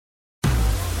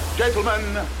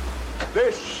Gentlemen,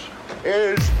 this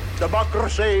is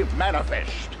Democracy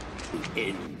Manifest. The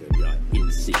end of your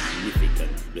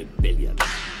insignificant rebellion.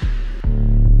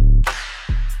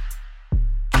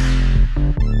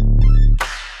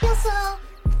 You're so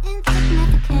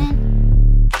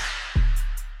insignificant.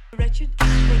 Wretched,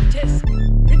 grotesque,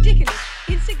 ridiculous,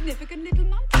 insignificant little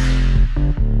monkey.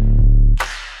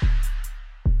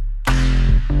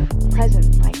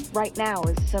 Present, like right now,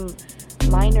 is some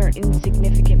minor,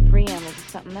 insignificant preamble to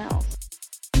something else.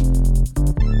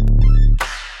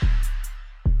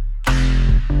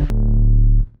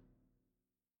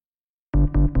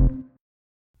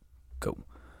 Cool.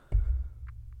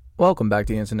 Welcome back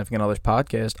to the Insignificant Others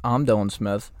podcast. I'm Dylan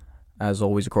Smith. As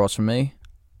always, across from me,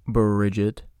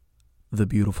 Bridget, the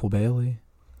beautiful Bailey.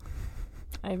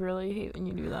 I really hate when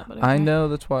you do that, but okay. I know,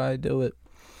 that's why I do it.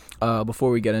 Before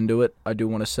we get into it, I do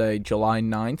want to say July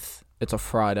 9th, it's a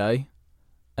Friday,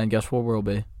 and guess where we'll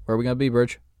be? Where are we going to be,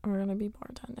 Bridge? We're going to be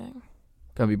bartending.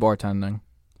 Going to be bartending.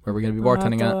 Where are we going to be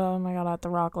bartending at? Oh my god, at the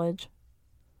Rockledge.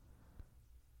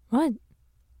 What?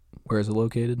 Where is it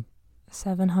located?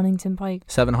 7 Huntington Pike.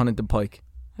 7 Huntington Pike.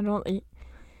 I don't...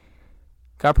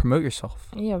 Gotta promote yourself.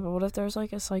 Yeah, but what if there's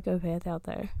like a psychopath out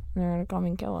there and they're gonna come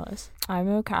and kill us? I'm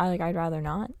okay. I'd rather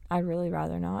not. I'd really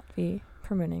rather not be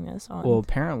promoting this on. Well,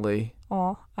 apparently,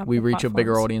 we reach a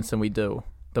bigger audience than we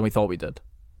thought we did.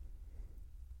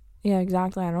 Yeah,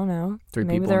 exactly. I don't know.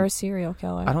 Maybe they're a serial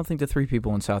killer. I don't think the 3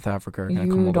 people in South Africa are gonna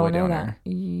come all the way down there.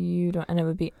 You don't, and it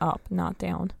would be up, not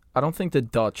down. I don't think the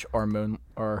Dutch are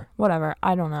whatever.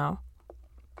 I don't know.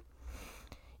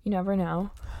 You never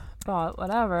know, but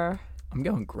whatever. I'm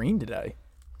going green today.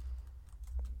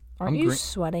 Aren't you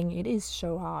sweating? It is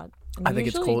so hot. And I think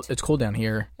it's cold. It's cold down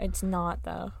here. It's not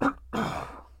though,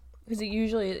 because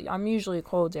I'm usually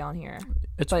cold down here.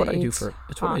 It's what I do for.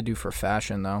 It's what I do for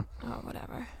fashion, though. Oh,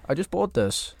 whatever. I just bought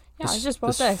this. Yeah, I just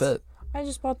bought this. I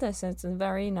just bought this, and it's a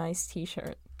very nice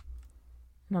T-shirt,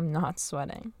 and I'm not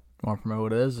sweating. You want to promote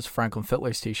what it is? It's Franklin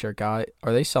Fitler's T-shirt guy.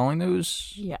 Are they selling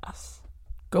those? Yes.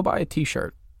 Go buy a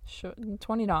T-shirt. Sure,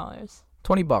 $20.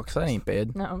 $20. That ain't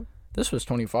bad. No. This was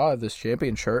 $25. This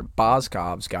champion shirt,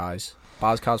 Boscov's, guys.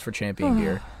 Boscov's for champion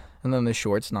gear. And then the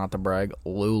shorts, not to brag,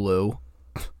 Lulu,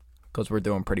 because we're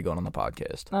doing pretty good on the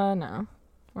podcast. No,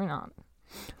 we're not.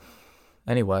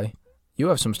 Anyway, you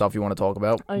have some stuff you want to talk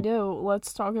about. I do.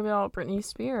 Let's talk about Britney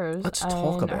Spears. Let's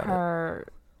talk about her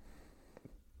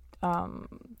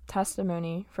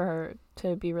testimony for her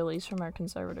to be released from her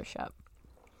conservatorship.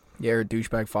 Yeah, her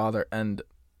douchebag father and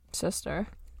sister.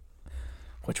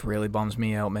 Which really bums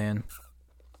me out, man.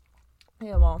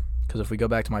 Yeah, well. Because if we go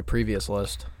back to my previous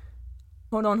list.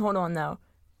 Hold on, though.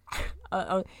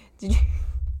 Did you...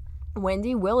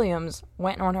 Wendy Williams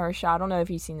went on her show. I don't know if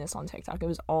you've seen this on TikTok. It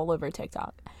was all over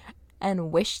TikTok.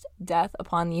 And wished death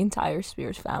upon the entire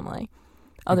Spears family.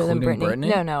 Other including than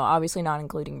Britney. Britney? No, obviously not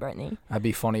including Britney. That'd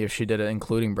be funny if she did it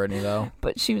including Britney, though.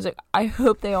 But she was like, I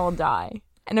hope they all die.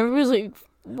 And everybody was like,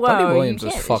 whoa, Wendy Williams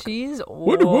is fucking... She's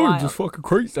Wendy Williams wild. is fucking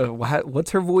crazy.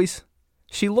 What's her voice?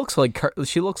 She looks like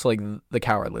the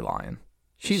Cowardly Lion.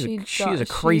 She is a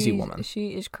crazy woman. She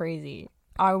is crazy.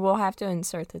 I will have to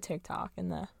insert the TikTok in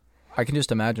the... I can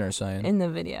just imagine her saying... in the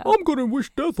video. I'm going to wish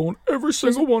death on every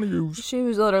single one of you. She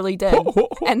was literally dead.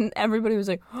 And everybody was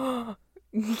like, oh,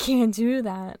 you can't do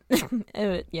that.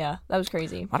 Yeah, that was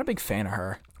crazy. I'm not a big fan of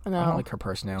her. No. I don't like her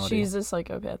personality. She's a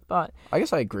psychopath, but... I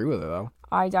guess I agree with her, though.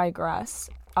 I digress.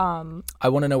 I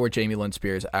want to know where Jamie Lynn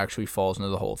Spears actually falls into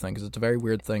the whole thing, because it's a very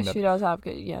weird thing. She does have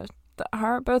good... Yeah,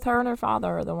 both her and her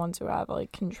father are the ones who have,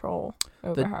 like, control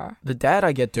over her. The dad,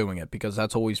 I get doing it, because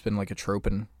that's always been, like, a trope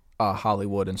in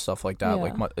Hollywood and stuff like that.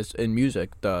 Yeah. Like, in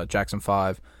music, the Jackson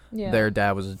 5, their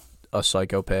dad was a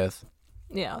psychopath.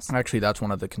 Yes. Actually, that's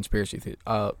one of the conspiracy theories.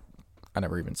 I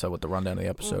never even said what the rundown of the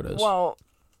episode is. Well,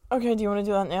 okay, do you want to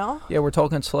do that now? Yeah, we're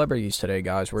talking celebrities today,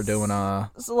 guys. We're doing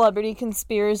Celebrity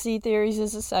Conspiracy Theories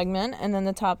is a segment, and then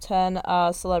the top 10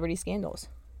 celebrity scandals.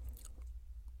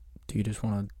 Do you just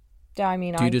want to... Yeah, I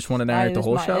mean... Do you just want to narrate the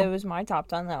whole show? It was my top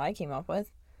 10 that I came up with.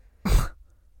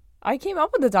 I came up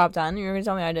with the top 10. You're going to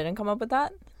tell me I didn't come up with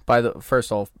that?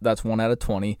 First off, that's 1 out of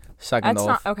 20. Second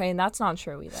off... Okay, that's not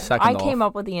true either. I came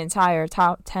up with the entire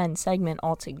top 10 segment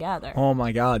altogether. Oh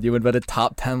my god, you invented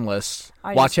top 10 lists.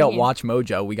 Watch out, Watch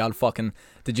Mojo. We got fucking...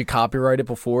 Did you copyright it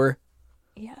before?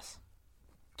 Yes.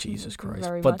 Jesus Christ.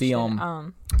 Very but much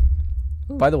the,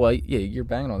 by the way, yeah, you're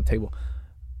banging on the table.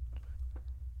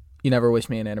 You never wish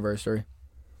me an anniversary.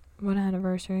 What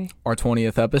anniversary? Our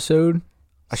 20th episode.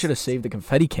 I should have saved the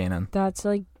confetti cannon. That's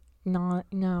like not...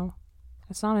 No.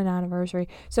 That's not an anniversary.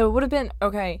 So it would have been...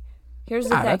 Okay, here's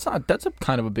the thing. That's a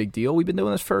kind of a big deal. We've been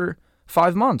doing this for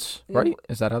 5 months, right?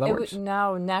 Is that how that works?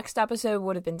 No, next episode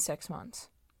would have been 6 months.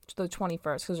 The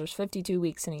 21st, because there's 52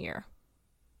 weeks in a year.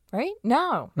 Right?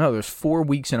 No, there's 4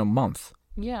 weeks in a month.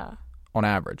 Yeah. On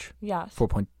average. Yes. 4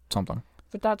 point something.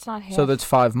 But that's not half. So that's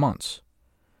 5 months.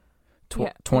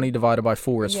 20 divided by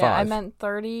 4 is 5. Yeah, I meant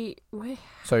 30. Wait.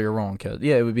 So you're wrong, kid.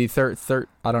 Yeah, it would be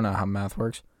I don't know how math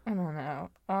works. I don't know.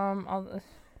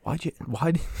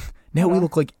 Now we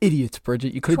look like idiots,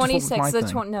 Bridget. You could have just looked at my thing.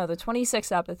 The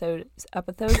 26th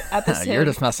episode. You're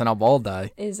just messing up all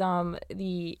day. Is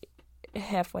the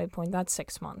halfway point. That's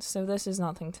 6 months. So this is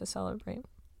nothing to celebrate.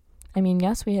 I mean,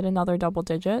 yes, we hit another double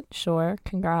digit. Sure,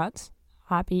 congrats.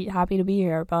 Happy to be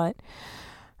here, but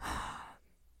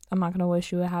I'm not gonna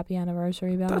wish you a happy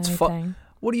anniversary about anything.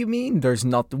 What do you mean? There's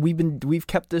nothing. We've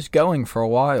kept this going for a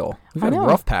while. We've had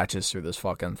rough patches through this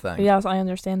fucking thing. Yes, I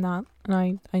understand that,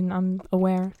 and I'm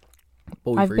aware.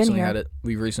 Well, we've recently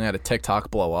had a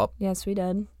TikTok blow up. Yes, we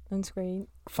did. That's great.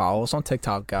 Follow us on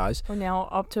TikTok, guys. We're now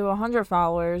up to 100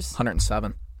 followers.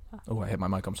 107. Oh, I hit my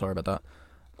mic. I'm sorry about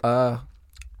that.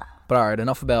 But all right,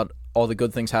 enough about all the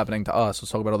good things happening to us.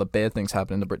 Let's talk about all the bad things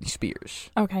happening to Britney Spears.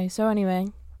 Okay, so anyway,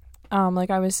 like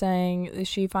I was saying,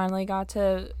 she finally got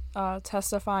to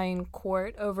testify in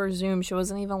court over Zoom. She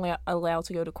wasn't even allowed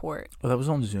to go to court. Oh, that was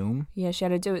on Zoom? Yeah, she had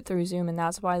to do it through Zoom, and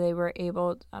that's why they were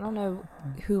able. I don't know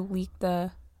who leaked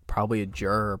the. Probably a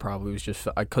juror. Probably was just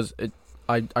because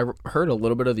I heard a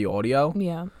little bit of the audio.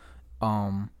 Yeah.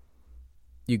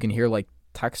 You can hear like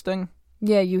texting.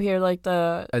 Yeah, you hear like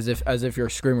the as if you're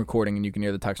screen recording and you can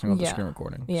hear the texting of the screen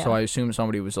recording. Yeah. So I assume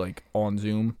somebody was like on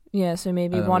Zoom. Yeah, so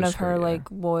maybe one of her like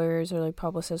lawyers or like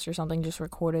publicists or something just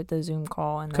recorded the Zoom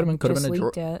call and could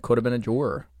have been a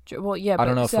juror. Well, yeah, I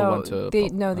don't know if it went to.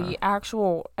 The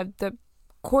actual the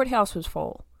courthouse was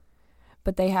full,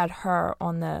 but they had her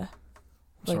on the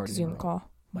Zoom call.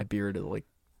 My beard is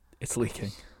it's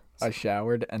leaking. I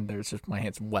showered and there's just my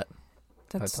hands wet.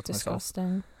 That's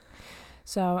disgusting.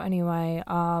 So anyway,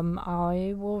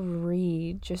 I will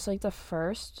read just like the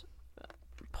first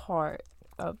part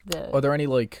of the. Are there any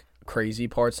like crazy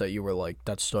parts that you were like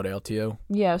that stood out to you?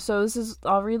 Yeah, so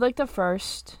I'll read like the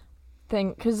first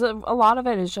thing because a lot of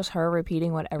it is just her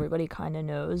repeating what everybody kind of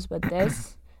knows, but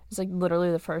this is like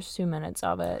literally the first 2 minutes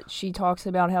of it. She talks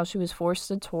about how she was forced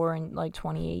to tour in like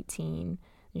 2018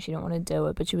 and she didn't want to do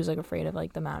it, but she was like afraid of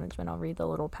like the management. I'll read the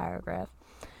little paragraph.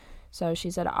 So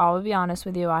she said, I'll be honest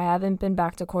with you, I haven't been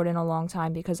back to court in a long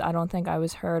time because I don't think I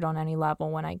was heard on any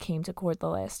level when I came to court the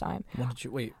last time.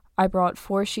 Wait. I brought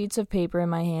 4 sheets of paper in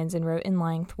my hands and wrote in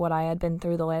length what I had been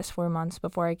through the last 4 months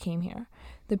before I came here.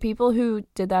 The people who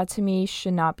did that to me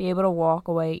should not be able to walk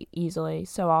away easily,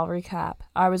 so I'll recap.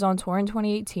 I was on tour in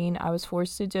 2018. I was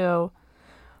forced to do.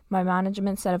 My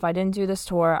management said if I didn't do this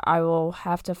tour, I will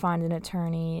have to find an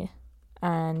attorney.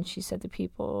 And she said the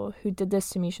people who did this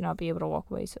to me should not be able to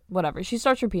walk away. So whatever. She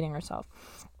starts repeating herself.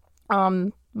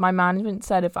 My management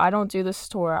said if I don't do this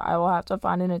tour, I will have to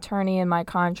find an attorney, and my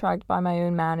contract by my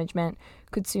own management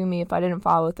could sue me if I didn't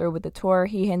follow through with the tour.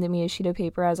 He handed me a sheet of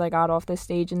paper as I got off the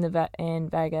stage in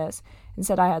Vegas and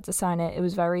said I had to sign it. It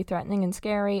was very threatening and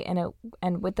scary,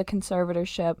 and with the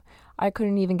conservatorship, I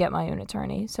couldn't even get my own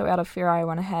attorney. So out of fear, I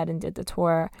went ahead and did the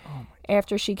tour.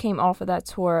 After she came off of that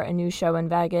tour, a new show in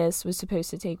Vegas was supposed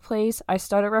to take place. I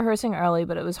started rehearsing early,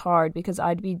 but it was hard because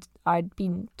I'd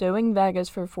been doing Vegas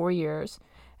for 4 years,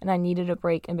 and I needed a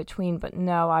break in between. But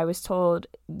no, I was told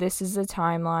this is the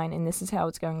timeline and this is how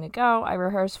it's going to go. I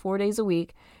rehearsed 4 days a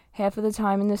week, half of the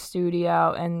time in the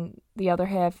studio and the other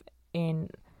half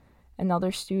in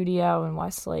another studio in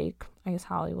Westlake, I guess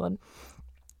Hollywood.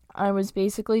 I was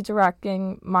basically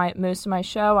directing most of my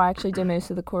show. I actually did most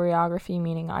of the choreography,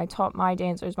 meaning I taught my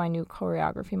dancers my new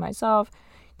choreography myself.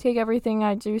 Take everything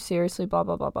I do seriously, blah,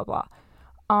 blah, blah, blah, blah.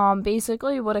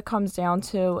 Basically what it comes down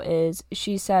to is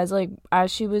she says, like, as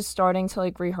she was starting to,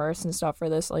 like, rehearse and stuff for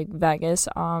this, like, Vegas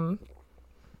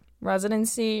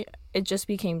residency, it just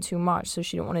became too much, so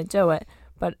she didn't want to do it.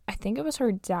 But I think it was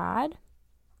her dad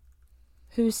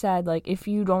who said, like, if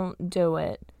you don't do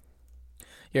it.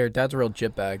 Yeah, her dad's a real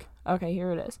jitbag. Okay,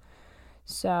 here it is.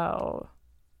 So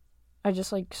I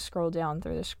just like scrolled down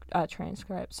through this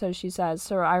transcript. So she says,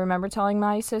 "Sir, I remember telling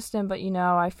my assistant, but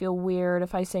I feel weird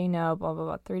if I say no, blah, blah,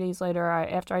 blah." 3 days later,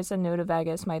 after I said no to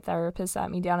Vegas, my therapist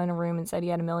sat me down in a room and said he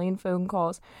had a million phone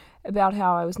calls about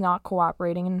how I was not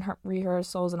cooperating in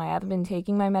rehearsals and I haven't been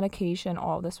taking my medication.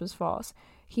 All this was false.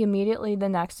 He immediately the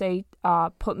next day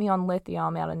put me on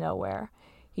lithium out of nowhere.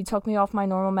 He took me off my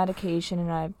normal medication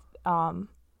and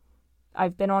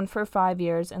I've been on for 5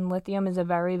 years, and lithium is a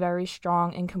very, very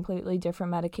strong and completely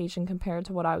different medication compared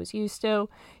to what I was used to.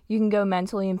 You can go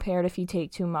mentally impaired if you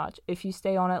take too much, if you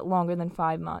stay on it longer than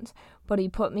 5 months. But he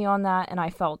put me on that, and I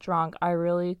felt drunk. I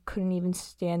really couldn't even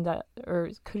stand up, or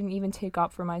couldn't even take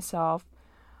up for myself.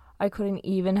 I couldn't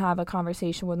even have a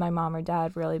conversation with my mom or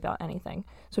dad really about anything.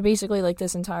 So basically, like,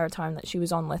 this entire time that she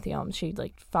was on lithium, she,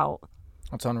 like, felt...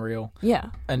 That's unreal.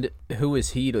 Yeah. And who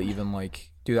is he to even, like,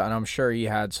 do that? And I'm sure he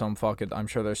had some fucking... I'm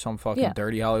sure there's some fucking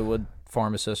dirty Hollywood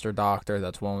pharmacist or doctor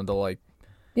that's willing to, like,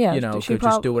 you know, could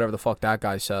just do whatever the fuck that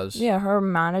guy says. Yeah, her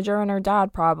manager and her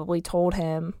dad probably told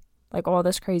him, like, all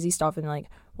this crazy stuff and, like,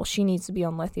 well, she needs to be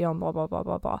on lithium, blah, blah, blah,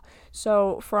 blah, blah.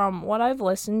 So from what I've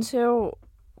listened to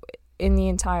in the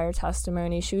entire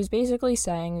testimony, she was basically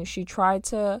saying she tried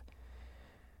to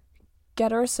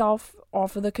get herself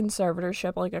off of the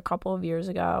conservatorship, like, a couple of years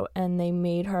ago, and they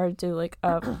made her do, like,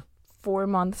 a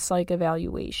 4-month psych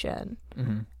evaluation.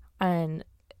 Mm-hmm. And,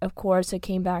 of course, it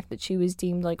came back that she was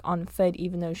deemed, like, unfit,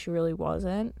 even though she really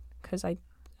wasn't, because I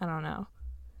don't know.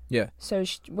 Yeah. So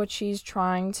what she's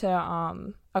trying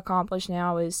to accomplish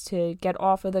now is to get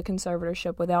off of the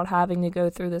conservatorship without having to go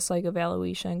through the psych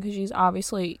evaluation, because she's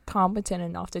obviously competent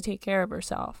enough to take care of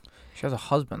herself. She has a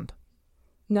husband.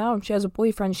 No, she has a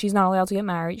boyfriend. She's not allowed to get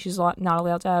married. She's not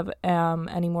allowed to have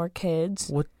any more kids.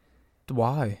 What?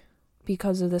 Why?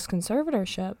 Because of this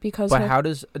conservatorship. But how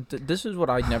does... This is what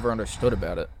I never understood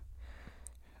about it.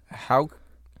 How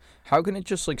can it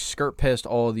just, like, skirt past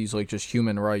all of these, like, just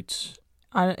human rights?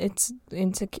 It's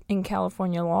in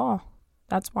California law.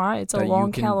 That's why it's a law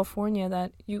in California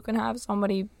that you can have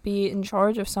somebody be in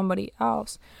charge of somebody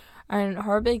else. And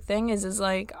her big thing is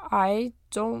like, I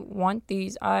don't want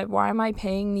these. Why am I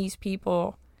paying these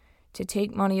people to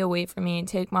take money away from me and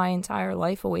take my entire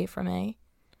life away from me?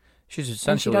 She's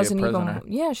essentially a prisoner.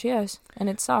 Yeah, she is. And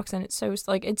it sucks. And it's so,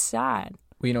 like, it's sad.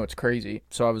 Well, you know, it's crazy.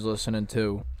 So I was listening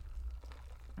to,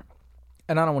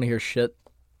 and I don't want to hear shit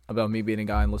about me being a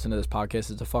guy and listen to this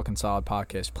podcast. It's a fucking solid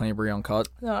podcast. Plain Brie Uncut.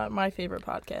 My favorite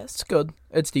podcast. It's good.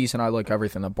 It's decent. I like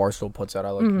everything that Barstool puts out. I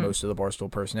like most of the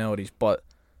Barstool personalities. But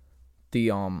she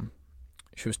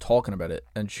was talking about it,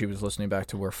 and she was listening back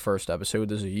to her first episode.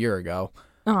 This is a year ago.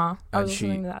 I was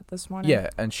listening to that this morning. Yeah,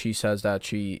 and she says that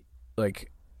she,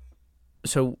 like,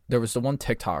 so there was the one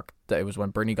TikTok that it was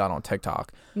when Britney got on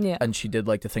TikTok. Yeah. And she did,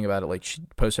 like, the thing about it, like, she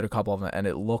posted a couple of them, and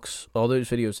it looks, all those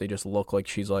videos, they just look like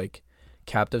she's, like,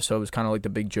 captive. So it was kind of like the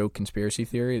big joke conspiracy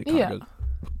theory. It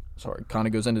kind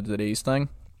of goes into today's thing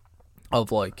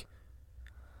of, like,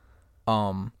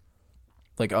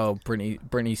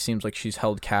 Britney seems like she's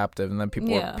held captive, and then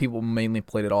people mainly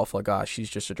played it off like, she's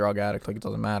just a drug addict, like, it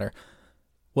doesn't matter.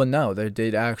 Well, no, there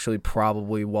did actually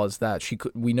probably was that.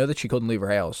 We know that she couldn't leave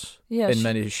her house. Yeah.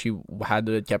 And she had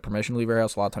to get permission to leave her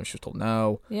house. A lot of times she was told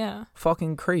no. Yeah.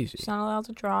 Fucking crazy. She's not allowed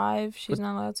to drive. She's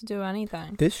not allowed to do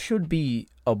anything. This should be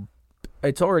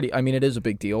it is a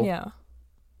big deal. Yeah.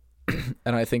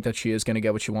 And I think that she is going to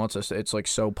get what she wants. It's like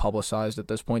so publicized at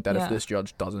this point that if this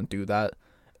judge doesn't do that,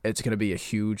 it's going to be a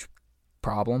huge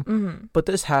problem. Mm-hmm. But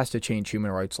this has to change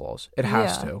human rights laws. It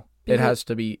has to. It has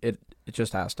to be. It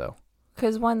just has to.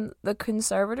 Because when the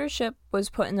conservatorship was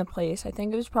put into place, I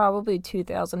think it was probably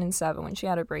 2007 when she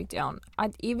had a breakdown.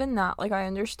 Even that, like, I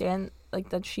understand, like,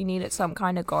 that she needed some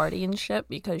kind of guardianship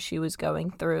because she was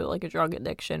going through, like, a drug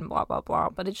addiction, blah, blah, blah.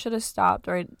 But it should have stopped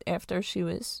right after she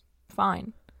was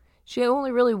fine. She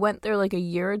only really went through, like, a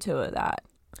year or two of that.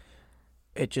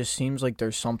 It just seems like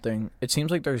there's something... It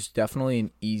seems like there's definitely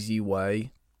an easy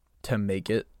way to make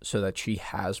it so that she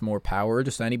has more power,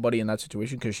 just anybody in that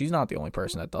situation, because she's not the only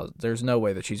person that does. There's no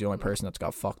way that she's the only person that's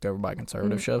got fucked over by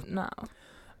conservatorship. No.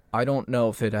 I don't know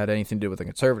if it had anything to do with the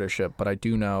conservatorship, but I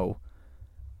do know,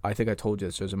 I think I told you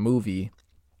this, there's a movie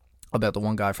about the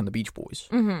one guy from the Beach Boys.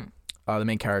 Mm-hmm. The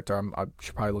main character, I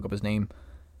should probably look up his name.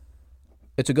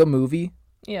 It's a good movie.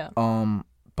 Yeah.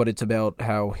 But it's about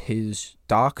how his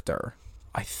doctor...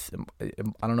 I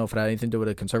don't know if it had anything to do with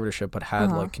a conservatorship, but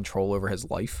had like control over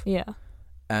his life. Yeah.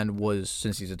 And was,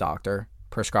 since he's a doctor,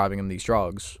 prescribing him these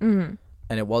drugs. Mm-hmm.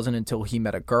 And it wasn't until he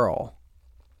met a girl,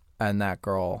 and that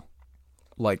girl,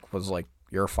 like, was like,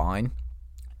 "You're fine.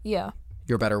 Yeah.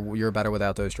 You're better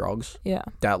without those drugs." Yeah.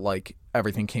 That, like,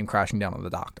 everything came crashing down on the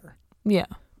doctor. Yeah.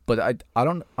 But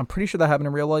I'm pretty sure that happened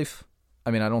in real life. I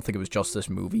mean, I don't think it was just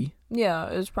this movie. Yeah,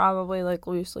 it was probably, like,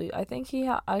 loosely. I think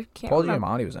I can't Paul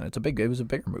Giamatti was in it. It was a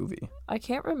bigger movie. I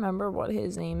can't remember what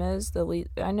his name is. The lead.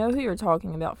 I know who you're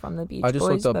talking about from the Beach Boys. I just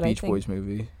looked up Beach Boys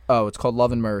movie. Oh, it's called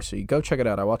Love and Mercy. Go check it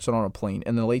out. I watched it on a plane.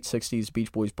 In the late 60s,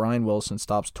 Beach Boys Brian Wilson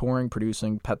stops touring,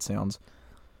 producing Pet Sounds,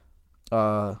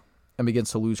 and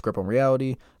begins to lose grip on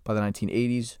reality. By the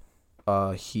 1980s,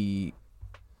 he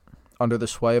under the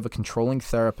sway of a controlling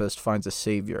therapist, finds a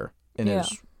savior in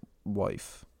his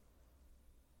wife.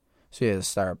 So yeah,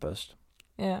 his therapist.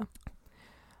 Yeah.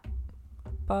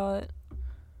 But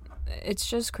it's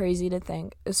just crazy to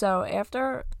think. So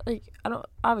after, like,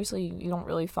 obviously you don't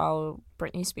really follow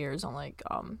Britney Spears on, like,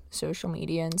 social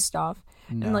media and stuff.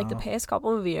 No. And, like, the past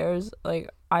couple of years, like,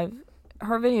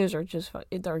 her videos are just,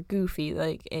 they're goofy.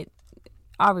 Like,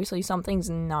 obviously something's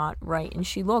not right, and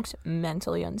she looks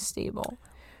mentally unstable.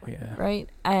 Yeah. Right?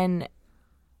 And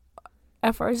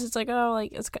at first it's like, oh,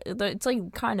 like, it's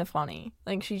like kind of funny.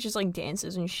 Like, she just, like,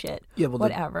 dances and shit. Yeah, well,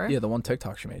 whatever. The one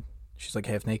TikTok she made. She's, like,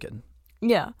 half naked.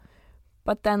 Yeah.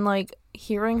 But then, like,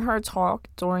 hearing her talk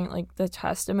during, like, the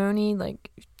testimony,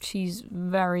 like, she's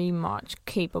very much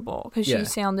capable. Because she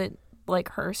sounded like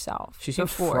herself. She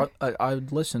seems I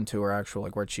listened to her actual,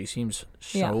 like, where she seems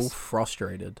so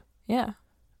frustrated. Yeah.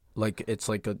 Like, it's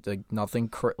like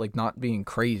nothing, like, not being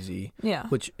crazy. Yeah.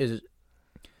 Which is,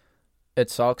 it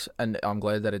sucks, and I'm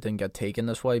glad that it didn't get taken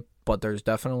this way, but there's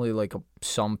definitely, like,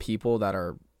 some people that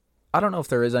are, I don't know if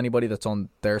there is anybody that's on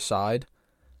their side,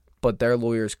 but their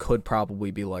lawyers could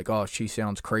probably be like, oh, she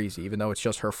sounds crazy, even though it's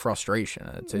just her frustration.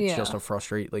 It's just a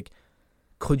frustrate. Like,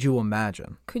 could you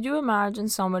imagine? Could you imagine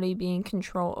somebody being in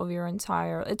control of your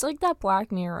entire... It's like that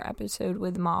Black Mirror episode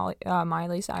with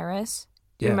Miley Cyrus.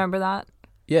 Do you remember that?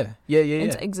 Yeah.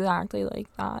 It's exactly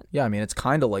like that. Yeah, I mean, it's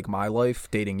kind of like my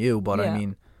life dating you, but I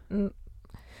mean...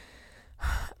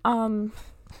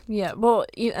 Yeah, well,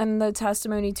 and the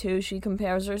testimony, too, she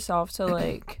compares herself to,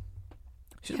 like...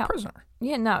 She's a prisoner.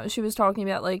 Yeah, no, she was talking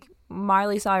about, like,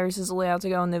 Miley Cyrus is allowed to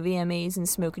go on the VMAs and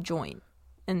smoke a joint.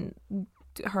 And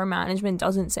her management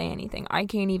doesn't say anything. I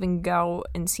can't even go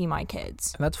and see my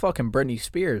kids. And that's fucking Britney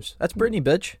Spears. That's Britney,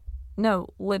 bitch. No,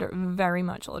 very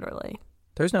much literally.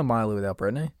 There's no Miley without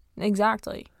Britney.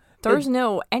 Exactly. There's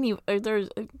any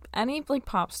like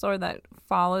pop star that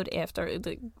followed after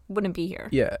it wouldn't be here.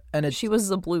 Yeah, and she was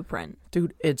the blueprint.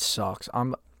 Dude, it sucks.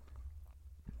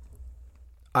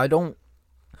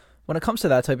 When it comes to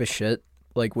that type of shit,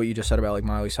 like what you just said about like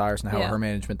Miley Cyrus and how her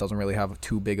management doesn't really have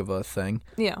too big of a thing.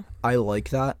 Yeah. I like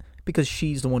that because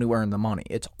she's the one who earned the money.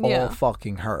 It's all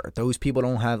fucking her. Those people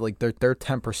don't have like their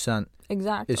 10%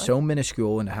 exactly is so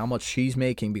minuscule in how much she's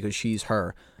making because she's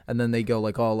her. And then they go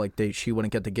like, oh, like she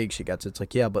wouldn't get the gig she gets. It's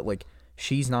like, yeah, but like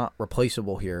she's not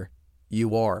replaceable here.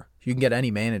 You are. You can get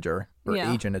any manager or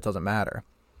agent. It doesn't matter.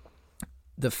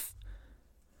 The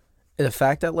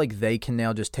fact that like they can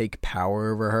now just take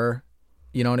power over her,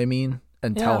 you know what I mean?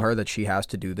 And tell her that she has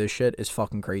to do this shit is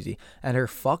fucking crazy. And her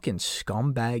fucking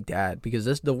scumbag dad, because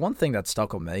the one thing that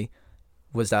stuck with me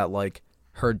was that like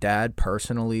her dad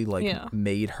personally like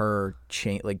made her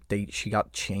change, like she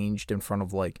got changed in front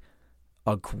of like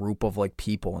a group of like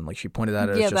people, and like she pointed out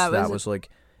that was like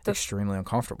extremely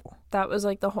uncomfortable. That was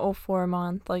like the whole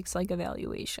 4-month like psych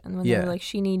evaluation when they were like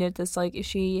she needed this, like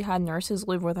she had nurses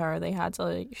live with her, they had to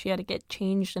like she had to get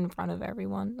changed in front of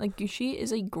everyone. Like she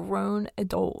is a grown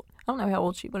adult. I don't know how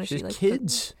old she, what is she like?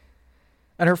 Kids.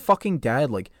 And her fucking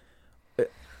dad like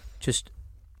just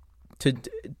to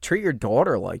treat your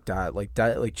daughter like that, like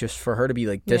just for her to be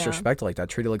like disrespected like that,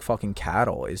 treated like fucking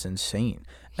cattle is insane.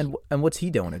 And what's he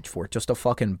doing it for? Just a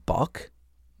fucking buck?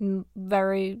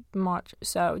 Very much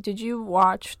so. Did you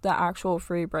watch the actual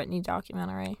Free Britney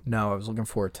documentary? No, I was looking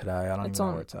for it today. I don't even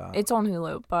know where it's at. It's on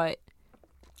Hulu, but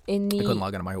I couldn't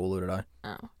log into my Hulu today.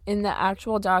 Oh. In the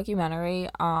actual documentary,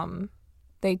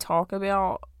 they talk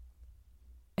about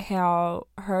how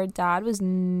her dad was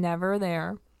never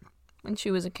there when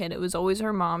she was a kid. It was always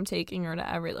her mom taking her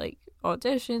to every like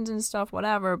auditions and stuff,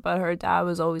 whatever, but her dad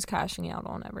was always cashing out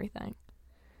on everything.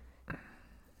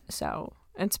 So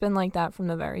it's been like that from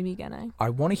the very beginning. I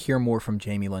want to hear more from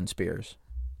Jamie Lynn Spears.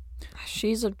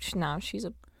 She's a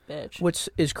bitch. Which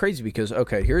is crazy because,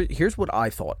 okay, here's what I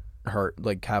thought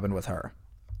happened with her.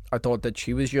 I thought that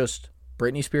she was just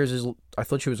Britney Spears I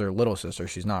thought she was her little sister.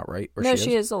 She's not, right? Or no,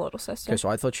 she is the little sister. Okay, so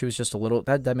I thought she was just a little...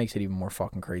 That makes it even more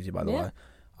fucking crazy, by the way.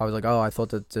 I was like, oh, I thought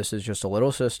that this is just a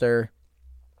little sister.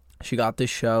 She got this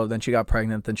show, then she got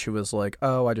pregnant, then she was like,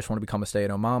 oh, I just want to become a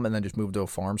stay-at-home mom, and then just moved to a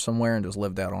farm somewhere and just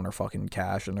lived out on her fucking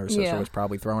cash, and her sister was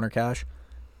probably throwing her cash.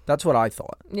 That's what I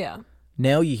thought. Yeah.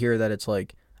 Now you hear that it's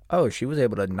like, oh, she was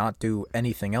able to not do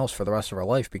anything else for the rest of her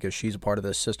life because she's a part of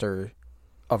this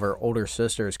of her older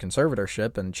sister's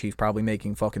conservatorship, and she's probably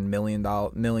making fucking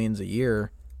millions a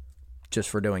year just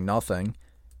for doing nothing.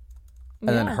 And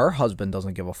then her husband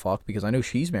doesn't give a fuck because I know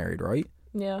she's married, right?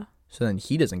 Yeah. So then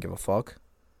he doesn't give a fuck.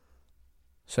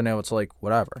 So now it's like,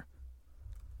 whatever.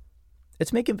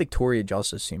 It's making Victoria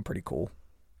Justice seem pretty cool.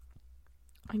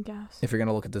 I guess. If you're going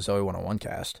to look at the Zoe 101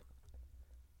 cast.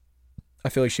 I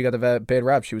feel like she got the bad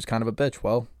rap. She was kind of a bitch.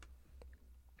 Well,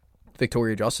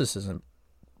 Victoria Justice isn't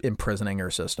imprisoning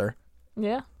her sister.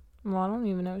 Yeah. Well, I don't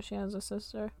even know if she has a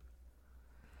sister.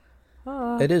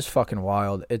 It is fucking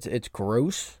wild. It's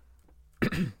gross.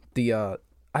 I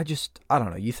don't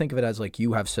know. You think of it as like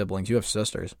you have siblings, you have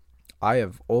sisters. I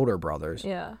have older brothers.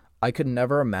 Yeah. I could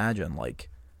never imagine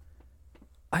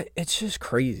it's just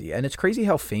crazy. And it's crazy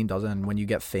how fame does it. And when you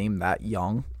get fame that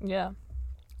young. Yeah.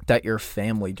 That your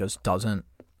family just doesn't.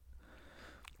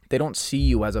 They don't see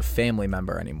you as a family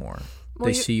member anymore. Well,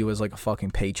 they see you as like a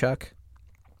fucking paycheck.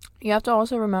 You have to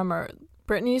also remember,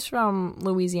 Britney's from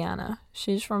Louisiana.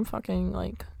 She's from fucking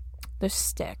like the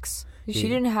sticks. She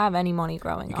didn't have any money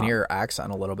growing up. You can hear her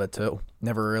accent a little bit too.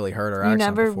 Never really heard her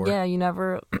accent before. Yeah, you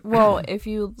never. Well, if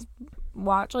you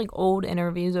watch like old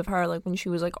interviews of her, like when she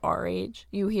was like our age,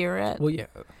 you hear it. Well, yeah.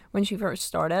 When she first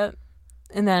started,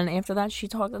 and then after that, she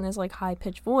talked in this like high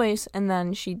pitched voice, and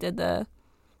then she did the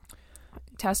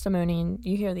testimony, and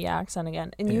you hear the accent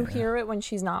again, and you hear it when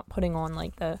she's not putting on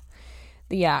like the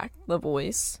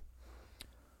voice.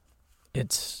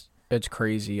 It's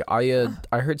crazy. I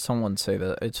heard someone say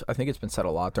that I think it's been said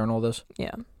a lot during all this.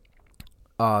 Yeah.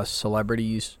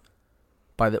 Celebrities,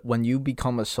 when you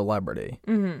become a celebrity,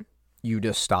 mm-hmm. you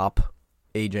just stop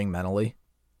aging mentally,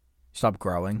 stop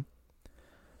growing,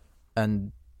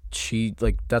 and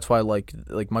that's why like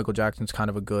Michael Jackson's kind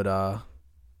of a good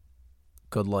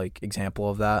like example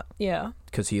of that. Yeah.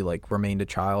 Because he like remained a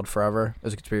child forever.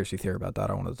 There's a conspiracy theory about that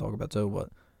I wanted to talk about too, but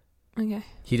okay.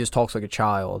 He just talks like a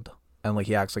child. And, like,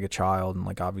 he acts like a child and,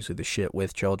 like, obviously the shit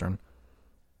with children.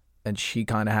 And she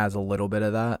kind of has a little bit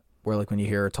of that where, like, when you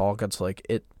hear her talk, it's like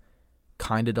it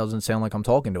kind of doesn't sound like I'm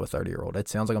talking to a 30-year-old. It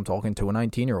sounds like I'm talking to a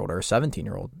 19-year-old or a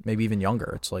 17-year-old, maybe even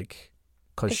younger. It's like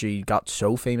because she got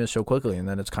so famous so quickly, and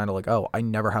then it's kind of like, oh, I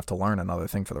never have to learn another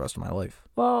thing for the rest of my life.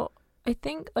 Well, I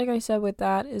think, like I said, with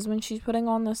that is when she's putting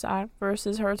on this act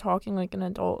versus her talking like an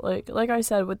adult. Like I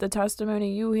said, with the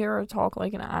testimony, you hear her talk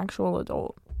like an actual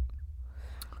adult.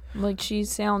 Like, she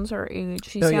sounds her age.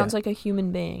 She sounds like a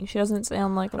human being. She doesn't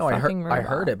sound like a fucking robot. I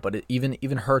heard it, but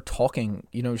even her talking,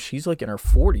 she's like in her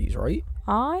 40s, right?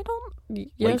 I don't...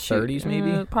 Yeah, late 30s,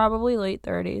 maybe? Probably late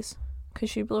 30s. Because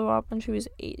she blew up when she was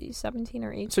 17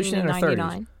 or 18 so she's in her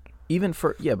 99. 30s. Even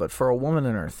but for a woman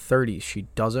in her 30s, she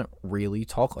doesn't really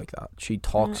talk like that. She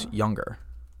talks younger.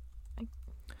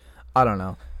 I don't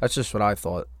know. That's just what I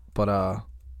thought. But,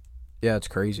 yeah, it's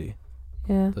crazy.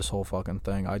 Yeah. This whole fucking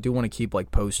thing. I do want to keep like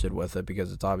posted with it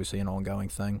because it's obviously an ongoing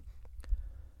thing.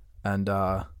 And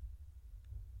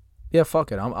yeah,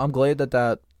 fuck it. I'm glad that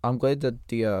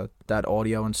the that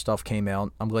audio and stuff came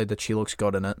out. I'm glad that she looks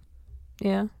good in it.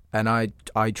 Yeah. And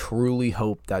I truly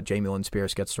hope that Jamie Lynn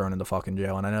Spears gets thrown into fucking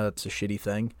jail. And I know that's a shitty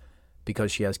thing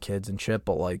because she has kids and shit,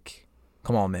 but like,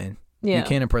 come on, man. Yeah. You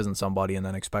can't imprison somebody and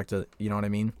then expect it, you know what I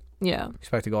mean? Yeah.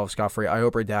 Expect to go off scot-free. I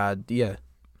hope her dad,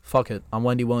 fuck it. I'm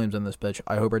Wendy Williams in this bitch.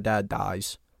 I hope her dad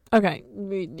dies. Okay,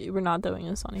 we're not doing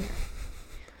this on here.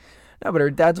 No, but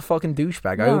her dad's a fucking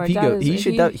douchebag. I hope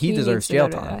he deserves jail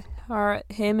time.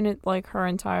 Him and her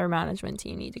entire management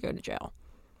team need to go to jail.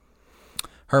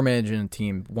 Her management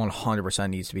team 100%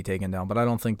 needs to be taken down, but I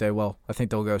don't think they will. I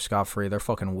think they'll go scot-free. They're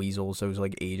fucking weasels, those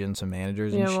like agents and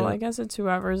managers and shit. Yeah, well, I guess it's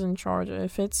whoever's in charge.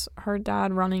 If it's her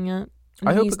dad running it,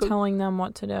 and he's telling them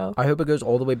what to do. I hope it goes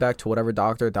all the way back to whatever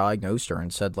doctor diagnosed her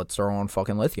and said, let's throw on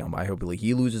fucking lithium. I hope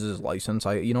he loses his license.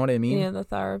 You know what I mean? Yeah, the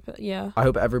therapist, yeah. I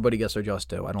hope everybody gets their just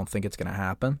due. I don't think it's going to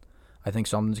happen. I think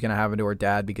something's going to happen to her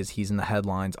dad because he's in the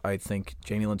headlines. I think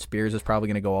Jamie Lynn Spears is probably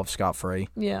going to go off scot-free.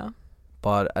 Yeah.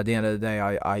 But at the end of the day,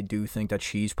 I do think that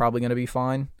she's probably going to be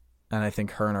fine. And I think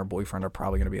her and her boyfriend are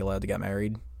probably going to be allowed to get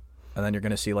married. And then you're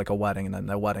going to see like a wedding, and then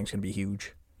the wedding's going to be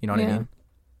huge. You know what I mean?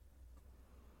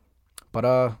 But,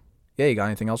 yeah, you got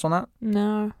anything else on that?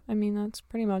 No, I mean, that's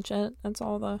pretty much it. That's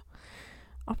all the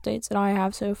updates that I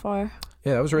have so far.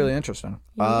 Yeah, that was really interesting.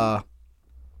 Yeah.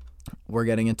 We're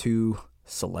getting into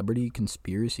celebrity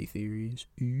conspiracy theories.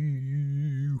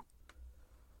 Ew.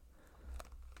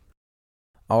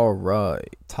 All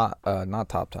right. Not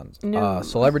top 10. No.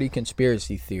 Celebrity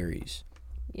conspiracy theories.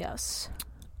 Yes.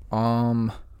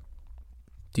 Do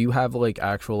you have, like,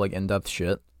 actual, like, in-depth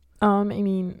shit? I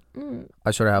mean...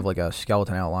 I sort of have, like, a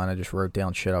skeleton outline. I just wrote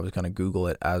down shit. I was going to Google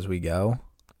it as we go.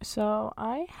 So,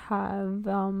 I have,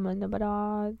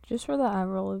 just for the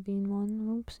Avril Lavigne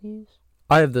one. Oopsies.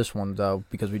 I have this one, though,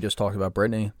 because we just talked about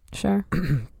Britney. Sure.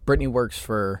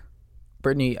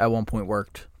 Britney at one point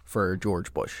worked for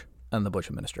George Bush and the Bush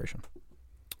administration.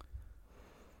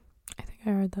 I think I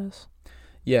heard this.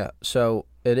 Yeah, so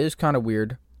it is kind of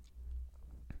weird.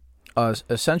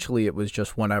 Essentially, it was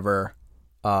just whenever...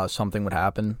 something would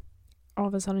happen, all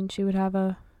of a sudden she would have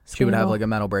a scandal. She would have like a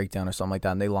mental breakdown or something like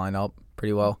that, and they line up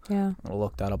pretty well. Yeah. I'll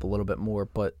look that up a little bit more.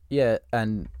 But yeah,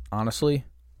 and honestly,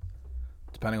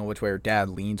 depending on which way her dad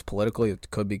leans politically,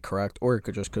 it could be correct, or it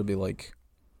could be like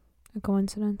a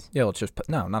coincidence. Yeah, let's just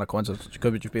no, not a coincidence. It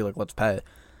could just be like, let's pay it.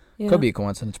 Yeah. Could be a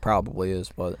coincidence, probably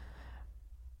is, but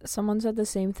someone said the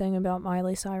same thing about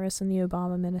Miley Cyrus and the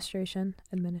Obama administration.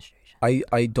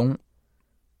 I don't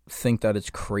think that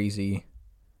it's crazy.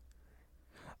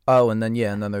 Oh, and then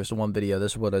there's the one video.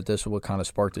 This is what kind of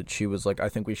sparked it. She was like, I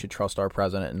think we should trust our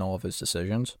president in all of his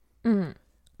decisions. Mm.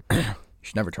 You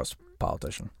should never trust a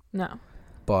politician. No.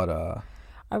 But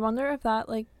I wonder if that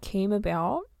like came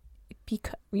about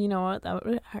because you know what, that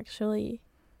would actually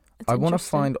I want to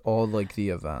find all like the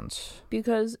events.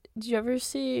 Because did you ever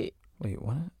see Wait,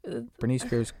 what? Britney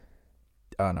Spears.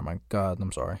 Oh, never mind. God,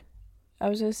 I'm sorry. I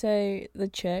was gonna say the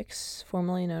Chicks,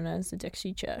 formerly known as the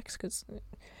Dixie Chicks, because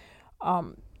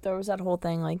there was that whole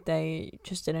thing like they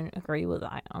just didn't agree with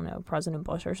I don't know President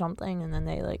Bush or something, and then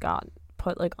they like got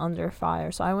put like under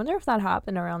fire. So I wonder if that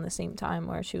happened around the same time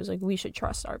where she was like, we should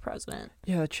trust our president.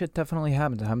 Yeah, that shit definitely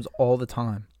happens. It happens all the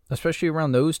time, especially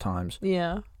around those times.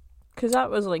 Yeah, because that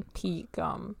was like peak.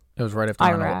 It was right after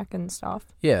Iraq and stuff.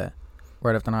 Yeah,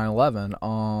 right after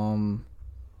 9/11.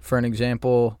 For an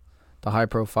example, the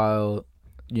high-profile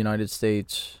United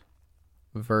States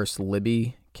versus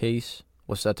Libby case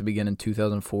was set to begin in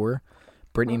 2004.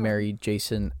 Britney married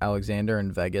Jason Alexander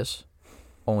in Vegas,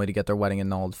 only to get their wedding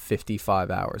annulled 55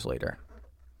 hours later,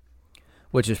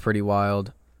 which is pretty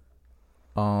wild.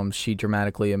 She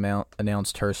dramatically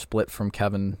announced her split from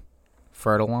Kevin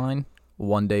Federline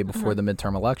one day before the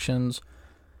midterm elections.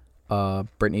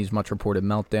 Britney's much reported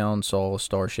meltdown saw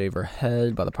Star shave her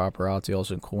head by the paparazzi,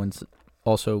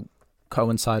 also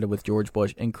coincided with George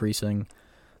Bush increasing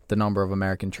the number of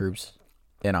American troops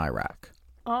in Iraq.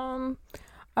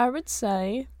 I would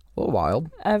say A little wild.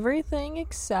 Everything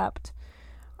except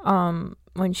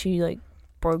when she like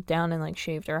broke down and like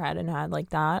shaved her head and had like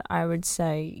that, I would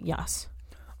say yes.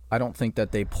 I don't think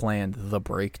that they planned the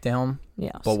breakdown.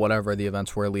 Yes. But whatever the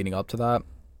events were leading up to that,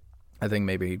 I think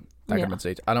maybe that could have been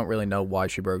staged. I don't really know why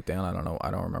she broke down. I don't know.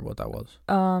 I don't remember what that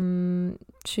was.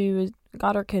 She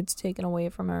got her kids taken away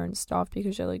from her and stuff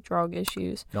because she had like drug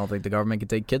issues. You don't think the government could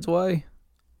take kids away?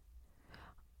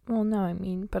 Well, no, I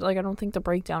mean, but like I don't think the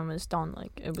breakdown was done.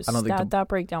 Like it was that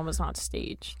breakdown was not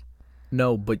staged.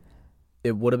 No, but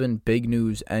it would have been big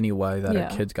news anyway that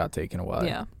her kids got taken away.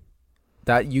 Yeah.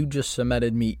 That you just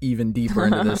cemented me even deeper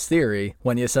into this theory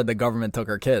when you said the government took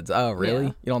her kids. Oh, really?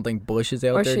 Yeah. You don't think Bush is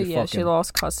out there? She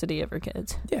lost custody of her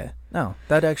kids. Yeah. No,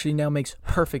 that actually now makes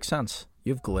perfect sense.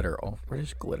 You have glitter. Oh, we're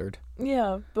just glittered.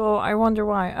 Yeah, but I wonder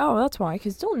why. Oh, that's why.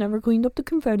 Because Dylan never cleaned up the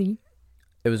confetti.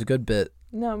 It was a good bit.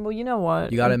 No, well, you know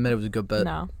what? You gotta admit it was a good bit.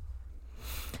 No.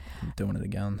 I'm doing it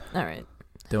again. All right.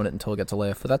 Doing it until it gets a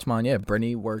laugh. But that's mine, yeah.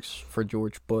 Britney works for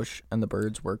George Bush, and the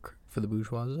birds work for the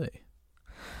bourgeoisie.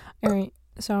 All right.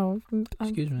 So,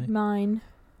 excuse me. Mine.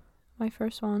 My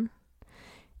first one.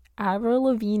 Avril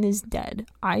Lavigne is dead.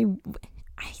 I'm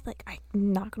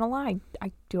not gonna lie.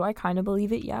 I kind of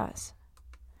believe it, yes.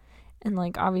 And,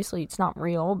 like, obviously it's not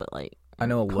real, but, like... I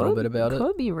know a little bit about it.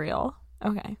 Could be real.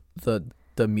 Okay.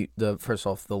 The first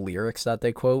off, the lyrics that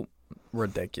they quote,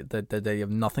 ridiculous. That they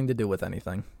have nothing to do with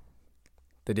anything.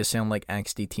 They just sound like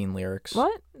angsty teen lyrics.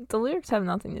 What? The lyrics have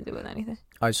nothing to do with anything.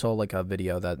 I saw like a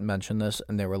video that mentioned this,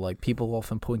 and they were like, people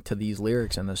often point to these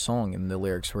lyrics in this song, and the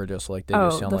lyrics were just like, they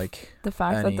just sound like the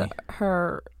fact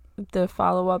that the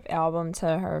follow-up album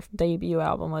to her debut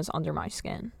album was Under My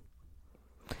Skin.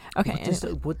 Okay.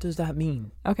 What does that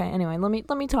mean? Okay, anyway, let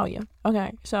me tell you.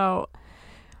 Okay, so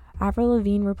Avril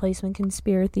Lavigne replacement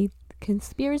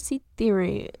conspiracy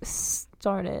theory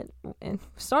started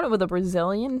with a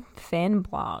Brazilian fan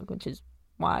blog, which is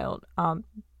wild.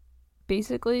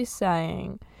 Basically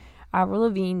saying Avril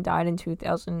Lavigne died in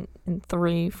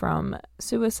 2003 from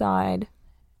suicide,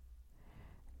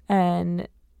 and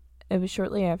it was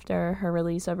shortly after her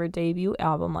release of her debut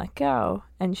album Let Go,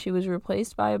 and she was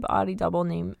replaced by a body double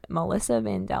named Melissa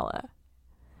Vandella.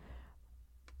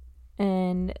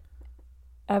 And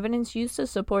evidence used to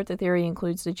support the theory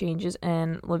includes the changes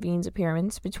in Lavigne's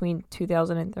appearance between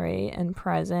 2003 and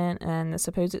present, and the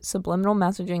supposed subliminal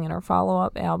messaging in her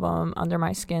follow-up album Under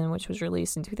My Skin, which was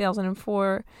released in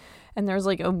 2004. And there's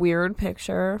like a weird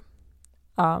picture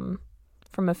from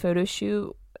a photo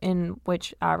shoot in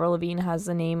which Avril Lavigne has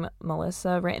the name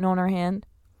Melissa written on her hand.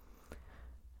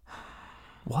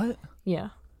 What? Yeah.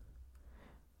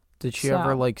 Did she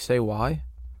ever like say why?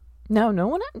 No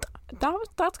one.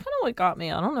 That's kind of what got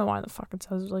me. I don't know why the fuck it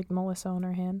says like Melissa on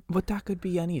her hand. But that could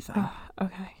be anything.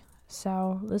 Okay.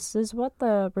 So this is what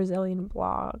the Brazilian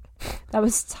blog that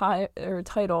was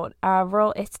titled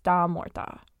Avril está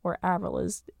morta, or Avril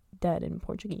is dead in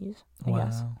Portuguese, I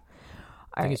guess.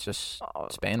 I think it's just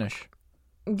Spanish.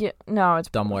 Yeah, no, it's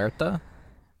Da muerta?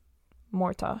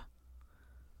 Morta.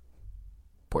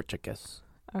 Portuguese.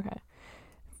 Okay.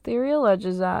 Theory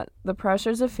alleges that the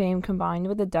pressures of fame combined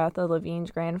with the death of Lavigne's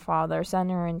grandfather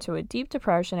sent her into a deep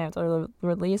depression after the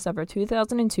release of her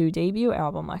 2002 debut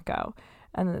album, Let Go.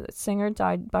 And the singer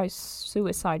died by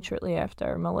suicide shortly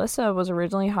after. Melissa was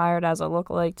originally hired as a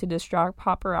lookalike to distract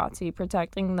paparazzi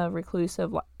protecting the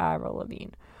reclusive Avril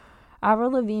Lavigne.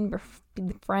 Avril Lavigne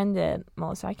befriended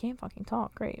Melissa. I can't fucking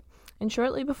talk. Great. And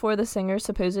shortly before the singer's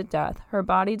supposed death, her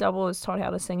body double was taught how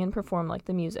to sing and perform like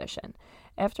the musician.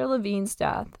 After Lavigne's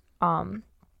death,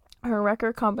 her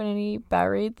record company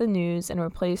buried the news and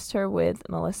replaced her with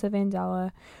Melissa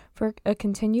Vandella for a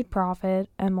continued profit,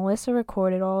 and Melissa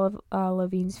recorded all of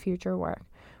Lavigne's future work.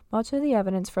 Much of the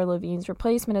evidence for Lavigne's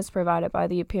replacement is provided by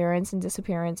the appearance and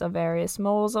disappearance of various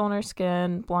moles on her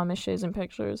skin, blemishes, and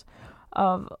pictures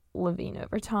of Lavigne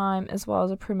over time, as well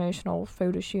as a promotional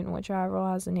photo shoot in which Avril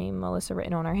has the name Melissa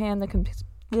written on her hand.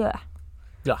 Yeah.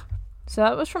 So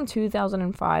that was from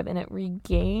 2005, and it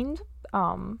regained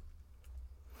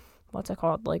what's it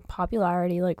called, like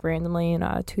popularity, like randomly in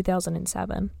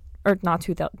 2007, or not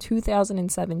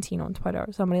 2017 on Twitter.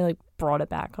 Somebody like brought it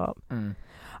back up.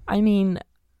 I mean,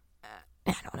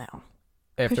 I don't know.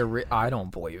 I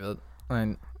don't believe it.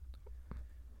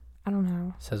 I don't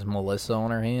know. It says Melissa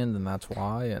on her hand, and that's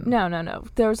why. And No.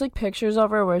 There was like pictures of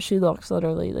her where she looks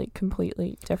literally like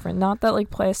completely different. Not that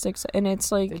like plastics, and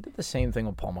it's like they did the same thing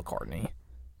with Paul McCartney.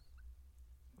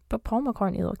 But Paul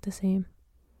McCartney looked the same.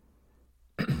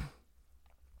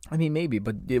 I mean, maybe,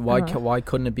 but why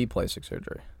couldn't it be plastic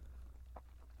surgery?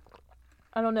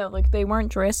 I don't know. Like they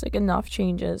weren't drastic enough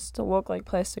changes to look like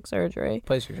plastic surgery.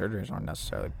 Plastic surgeries aren't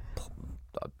necessarily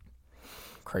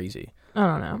crazy. I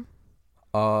don't know.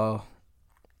 I'll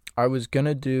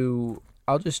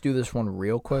just do this one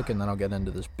real quick, and then I'll get into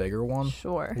this bigger one.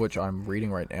 Sure. Which I'm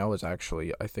reading right now is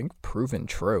actually, I think, proven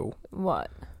true.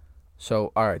 What?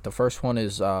 So, all right, the first one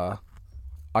is, this one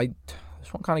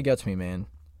kind of gets me, man.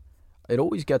 It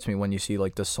always gets me when you see,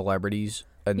 like, the celebrities,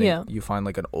 and you find,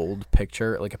 like, an old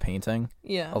picture, like a painting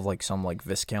of, like, some, like,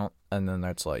 Viscount, and then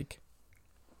that's like,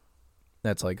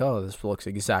 oh, this looks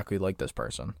exactly like this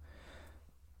person.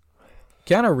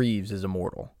 Keanu Reeves is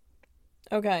immortal.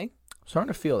 Okay. I'm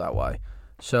starting to feel that way.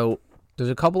 So,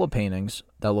 there's a couple of paintings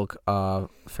that look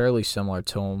fairly similar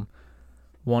to him.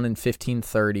 One in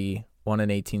 1530, one in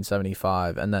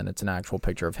 1875, and then it's an actual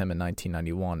picture of him in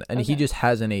 1991. And he just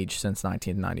hasn't aged since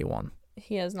 1991.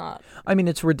 He has not. I mean,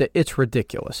 it's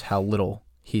ridiculous how little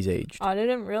he's aged. I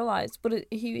didn't realize, but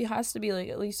he has to be like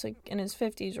at least like in his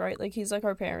 50s, right? Like he's like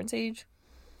our parents' age,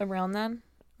 around then,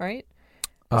 right?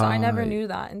 Because I never knew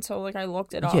that until like I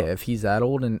looked it up. Yeah, if he's that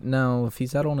old in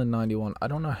 91, I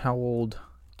don't know how old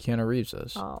Keanu Reeves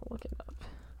is. I'll look it up.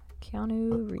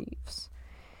 Keanu Reeves.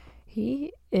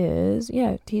 He is,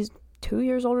 he's 2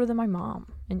 years older than my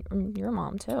mom. And your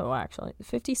mom too, actually.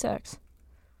 56.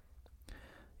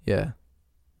 Yeah.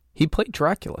 He played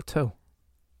Dracula too.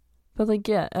 But like,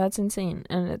 yeah, that's insane.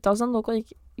 And it doesn't look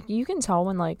like, you can tell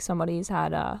when like somebody's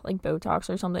had like Botox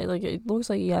or something. Like it looks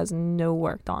like he has no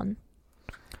work done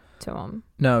to him.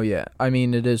 No, yeah. I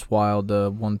mean, it is wild,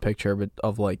 the one picture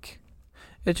of like,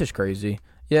 it's just crazy.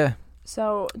 Yeah.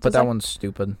 So, but that one's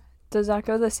stupid. Does that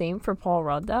go the same for Paul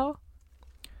Rudd though?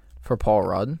 For Paul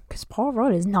Rudd? Because Paul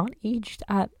Rudd is not aged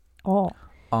at all.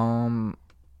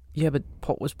 Yeah, but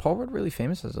was Paul Rudd really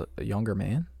famous as a younger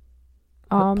man?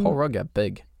 Paul Rudd got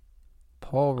big.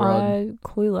 Paul Rudd.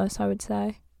 Clueless, I would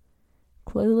say.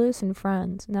 Clueless and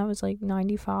Friends. And that was like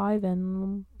 95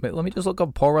 and... Wait, let me just look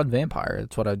up Paul Rudd vampire.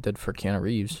 That's what I did for Keanu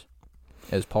Reeves.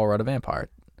 Is Paul Rudd a vampire?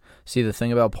 See, the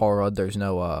thing about Paul Rudd, there's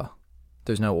no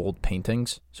old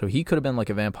paintings. So he could have been like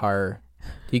a vampire.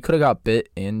 He could have got bit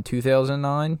in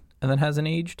 2009 and then hasn't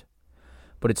aged.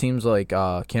 But it seems like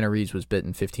Keanu Reeves was bit in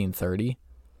 1530.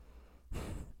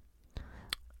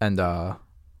 And,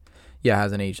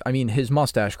 hasn't aged. I mean, his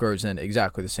mustache grows in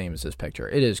exactly the same as this picture.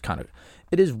 It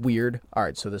is weird. All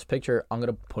right, so this picture, I'm going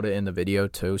to put it in the video,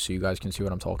 too, so you guys can see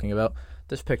what I'm talking about.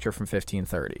 This picture from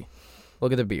 1530.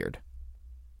 Look at the beard.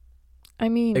 I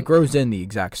mean... It grows in the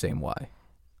exact same way.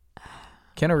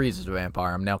 Keanu Reeves is a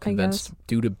vampire. I'm now convinced,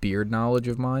 due to beard knowledge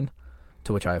of mine,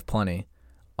 to which I have plenty.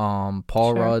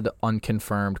 Paul Rudd,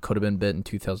 unconfirmed, could have been bit in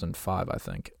 2005, I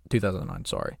think. 2009,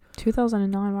 sorry.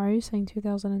 2009? Why are you saying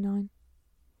 2009?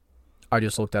 I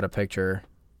just looked at a picture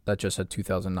that just said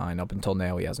 2009. Up until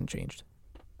now, he hasn't changed.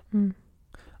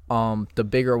 The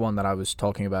bigger one that I was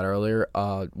talking about earlier,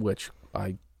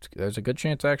 there's a good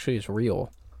chance actually is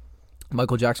real.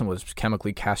 Michael Jackson was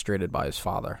chemically castrated by his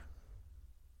father.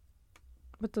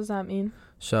 What does that mean?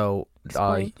 So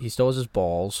he still has his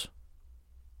balls,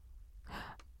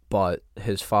 but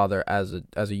his father, as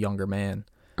a younger man,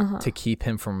 to keep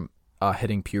him from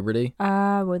hitting puberty,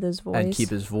 with his voice, and keep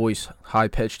his voice high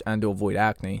pitched and to avoid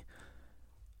acne,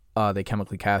 they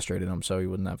chemically castrated him so he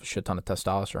wouldn't have a shit ton of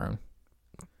testosterone.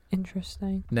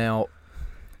 Interesting. Now,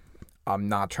 I'm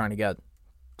not trying to get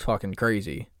fucking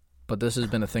crazy, but this has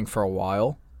been a thing for a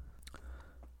while.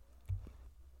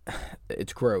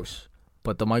 It's gross.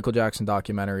 But the Michael Jackson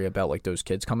documentary about like those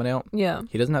kids coming out, yeah,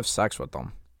 he doesn't have sex with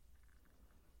them.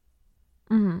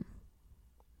 Mm-hmm.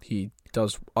 He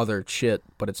does other shit,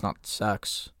 but it's not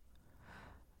sex.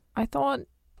 I thought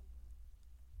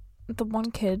the one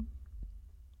kid.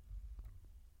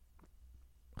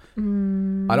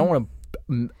 I don't want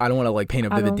to like paint a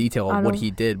vivid detail of what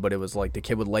he did, but it was like the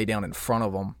kid would lay down in front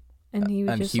of him, and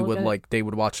he would like they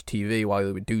would watch TV while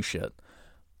they would do shit.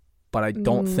 But I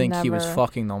don't think he was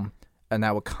fucking them. And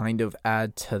that would kind of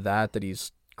add to that he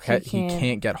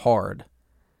can't get hard.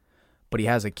 But he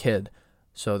has a kid.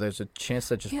 So there's a chance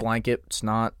that just blanket's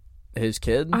not his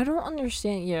kid. I don't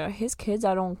understand. Yeah, his kids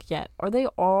I don't get. Are they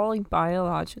all like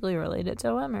biologically related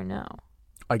to him or no?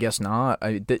 I guess not.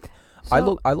 I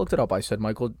looked it up. I said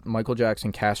Michael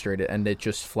Jackson castrated, and it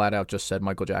just flat out just said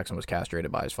Michael Jackson was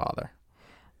castrated by his father.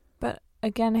 But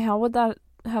again, how would that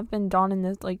have been done in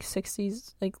the like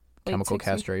 60s? Like chemical 60s?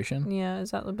 Castration? Yeah,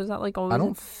 was that like always? I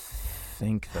don't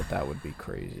think that would be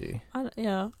crazy. I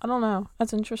don't know.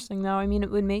 That's interesting though. I mean,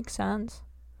 it would make sense.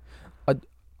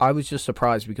 I was just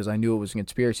surprised because I knew it was a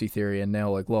conspiracy theory, and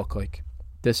now look,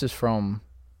 this is from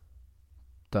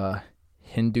the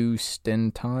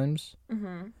Hindustan Times.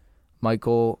 Mm-hmm.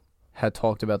 Michael had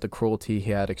talked about the cruelty he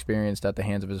had experienced at the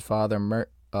hands of his father,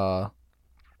 whatever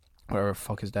the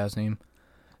fuck his dad's name.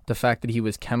 The fact that he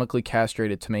was chemically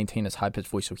castrated to maintain his high-pitched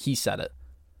voice, so he said it.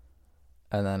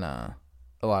 And then a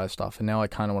lot of stuff. And now I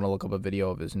kind of want to look up a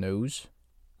video of his nose.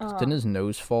 Didn't his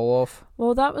nose fall off?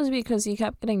 Well, that was because he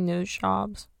kept getting nose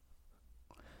jobs.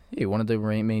 Yeah, he wanted to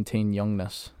maintain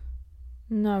youngness.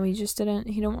 No, he just didn't.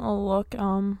 He don't want to look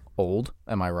old.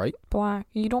 Am I right? Black.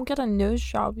 You don't get a nose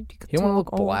job. You don't want to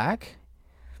look black?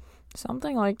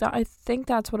 Something like that. I think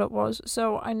that's what it was.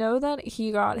 So I know that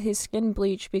he got his skin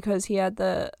bleached because he had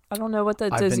I don't know what the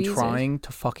disease is. I've been trying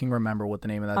to fucking remember what the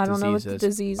name of that disease is. I don't know what the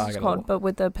disease is called, but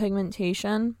with the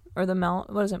pigmentation or the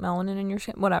melanin in your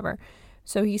skin, whatever.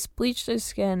 So he bleached his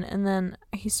skin, and then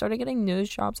he started getting nose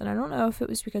jobs, and I don't know if it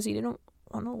was because he didn't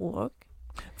want to look.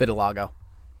 Vitiligo.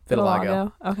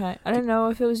 Okay. I don't know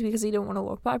if it was because he didn't want to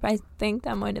look black, but I think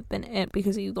that might have been it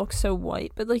because he looked so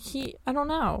white. But I don't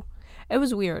know. It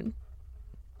was weird.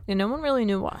 And no one really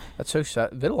knew why. That's so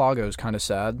sad. Vitiligo is kind of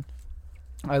sad.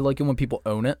 I like it when people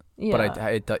own it, but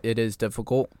it is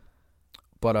difficult.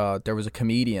 But there was a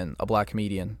black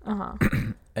comedian,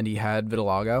 and he had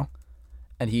vitiligo,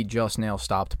 and he just now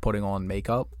stopped putting on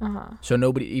makeup. So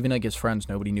nobody, even like his friends,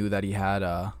 nobody knew that he had.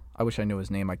 I wish I knew his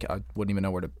name. I wouldn't even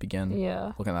know where to begin.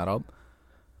 Yeah, looking that up.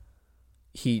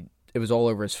 It was all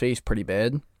over his face, pretty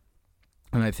bad.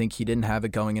 And I think he didn't have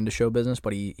it going into show business,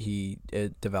 but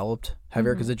it developed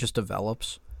heavier because it just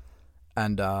develops.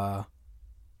 And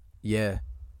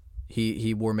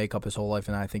he wore makeup his whole life,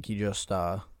 and I think he just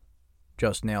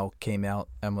now came out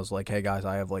and was like, "Hey guys,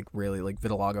 I have really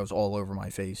vitiligo's all over my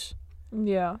face."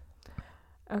 Yeah.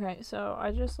 Okay, so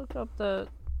I just looked up the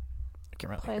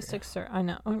plastic surgery. I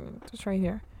know, it's right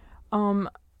here.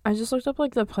 I just looked up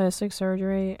the plastic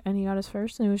surgery, and he got his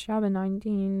first nose job in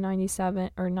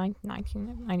 1997 or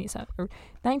 1997 or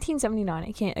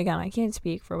 1979. I can't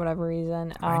speak for whatever reason.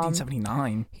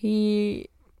 1979. He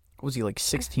was he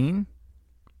 16?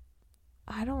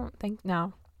 I don't think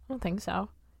so.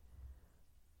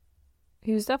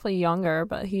 He was definitely younger,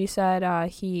 but he said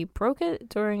he broke it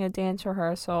during a dance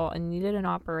rehearsal and needed an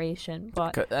operation.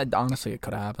 But honestly, it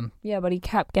could have happened. Yeah, but he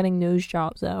kept getting nose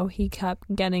jobs, though. He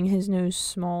kept getting his nose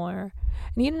smaller.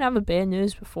 And he didn't have a bad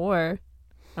nose before,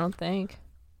 I don't think.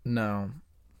 No.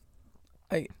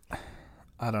 I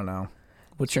don't know.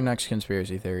 What's your next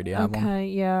conspiracy theory? Do you have one? Okay,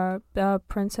 yeah.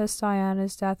 Princess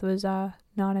Diana's death was not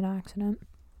an accident.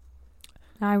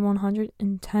 I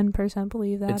 110%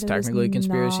 believe that. It's technically a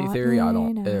conspiracy theory.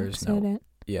 There's no way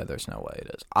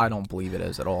it is. I don't believe it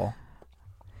is at all.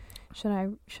 Should I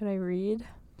read?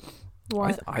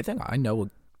 What? I think I know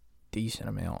a decent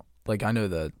amount. I know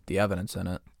the evidence in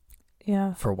it.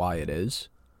 Yeah. For why it is.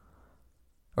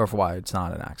 Or for why it's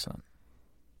not an accident.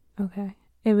 Okay.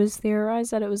 It was theorized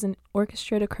that it was an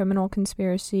orchestrated criminal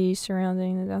conspiracy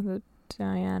surrounding the death of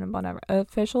Diana, whatever.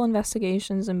 Official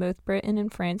investigations in both Britain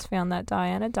and France found that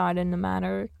Diana died in a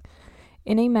manner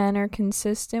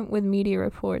consistent with media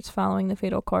reports following the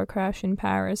fatal car crash in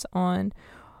Paris on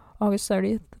August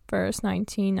 31st,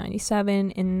 1997.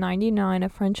 In 1999, a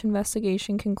French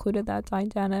investigation concluded that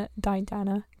Diana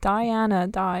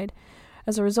died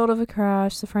as a result of a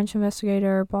crash. The French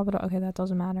investigator, blah, blah, blah. Okay, that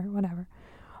doesn't matter. Whatever.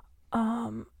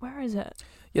 Where is it?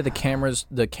 Yeah,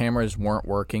 the cameras weren't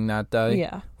working that day.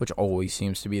 Yeah. Which always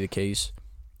seems to be the case.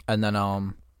 And then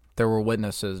there were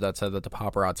witnesses that said that the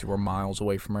paparazzi were miles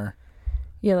away from her.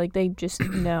 Yeah, like they just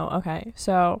know. Okay,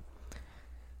 so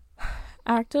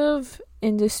active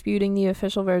in disputing the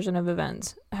official version of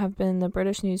events have been the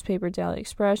British newspaper Daily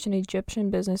Express. An Egyptian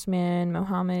businessman,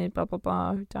 Mohammed, blah, blah,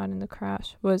 blah, who died in the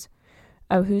crash, whose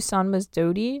son was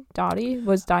Dodi,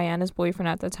 was Diana's boyfriend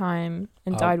at the time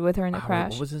and died with her in the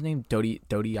crash. What was his name?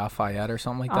 Dodi Al-Fayed or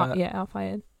something like that? Yeah,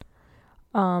 Al-Fayed.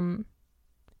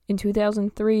 In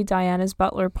 2003, Diana's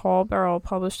butler, Paul Burrell,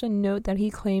 published a note that he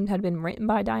claimed had been written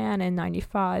by Diana in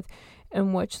 1995,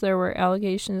 in which there were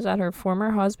allegations that her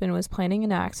former husband was planning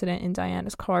an accident in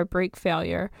Diana's car, brake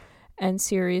failure, and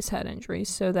serious head injuries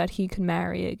so that he could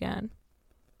marry again.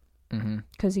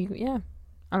 Because I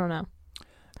don't know.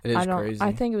 It is crazy.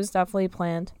 I think it was definitely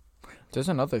planned. There's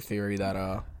another theory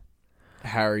that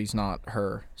Harry's not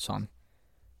her son.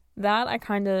 That I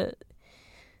kind of...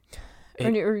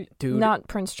 Not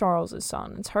Prince Charles'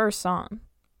 son. It's her son.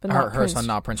 But her son,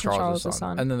 not Prince Charles'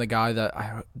 son. And then the guy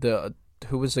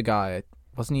who was the guy?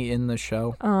 Wasn't he in the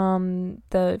show?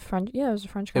 The French... Yeah, it was a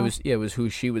French guy. It was who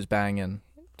she was banging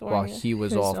while he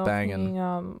was off banging.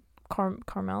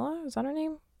 Carmela? Is that her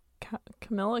name?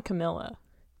 Camilla.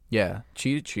 Yeah,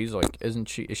 she's like, is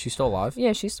she still alive?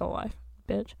 Yeah, she's still alive,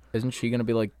 bitch. Isn't she gonna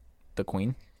be like the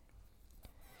queen?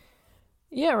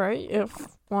 Yeah, right.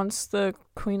 Once the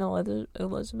Queen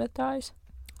Elizabeth dies.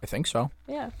 I think so.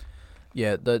 Yeah.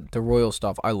 Yeah, the royal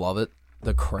stuff, I love it.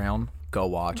 The Crown, go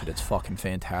watch it. It's fucking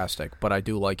fantastic. But I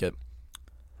do like it.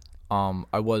 I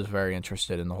was very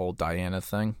interested in the whole Diana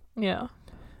thing. Yeah.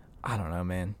 I don't know,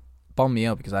 man. Bummed me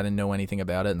out because I didn't know anything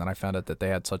about it, and then I found out that they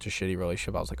had such a shitty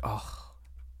relationship. I was like, oh.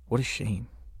 What a shame.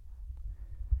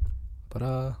 But,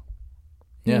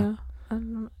 yeah. I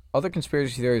don't know. Other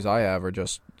conspiracy theories I have are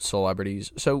just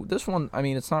celebrities. So this one, I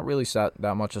mean, it's not really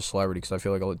that much a celebrity because I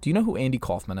feel like... Do you know who Andy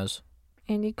Kaufman is?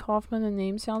 Andy Kaufman, the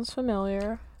name sounds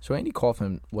familiar. So Andy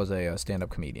Kaufman was a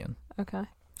stand-up comedian. Okay.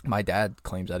 My dad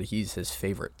claims that was his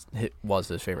favorite stand-up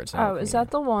comedian. Is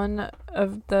that the one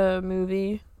of the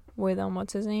movie with,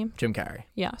 what's his name? Jim Carrey.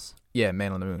 Yes. Yeah,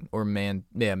 Man on the Moon. Or Man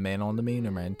on the Moon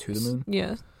or Man to the Moon?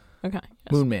 Yeah. Okay.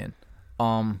 Yes. Moon Man.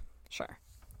 Sure.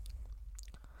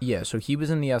 Yeah, so he was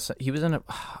in a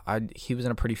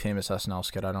pretty famous SNL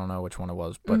skit. I don't know which one it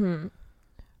was, but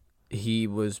he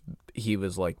was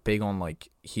like big on like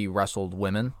he wrestled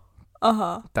women.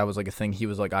 That was like a thing. He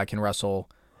was like, I can wrestle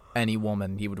any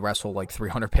woman. He would wrestle like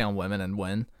 300-pound women and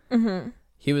win.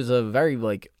 He was a very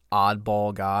like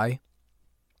oddball guy,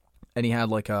 and he had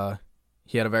a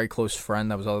very close friend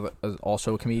that was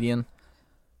also a comedian,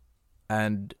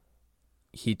 and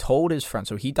he told his friend,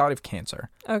 so he died of cancer.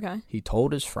 Okay. He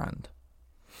told his friend.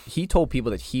 He told people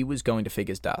that he was going to fake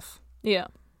his death. Yeah.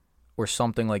 Or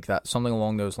something like that, something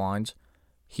along those lines.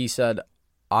 He said,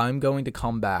 I'm going to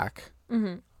come back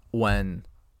when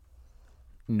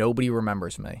nobody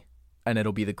remembers me, and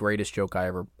it'll be the greatest joke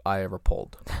I ever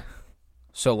pulled.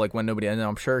 So like when nobody, and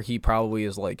I'm sure he probably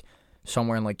is like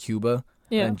somewhere in like Cuba,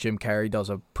 and Jim Carrey does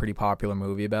a pretty popular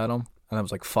movie about him, and I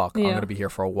was like, fuck, I'm going to be here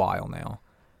for a while now.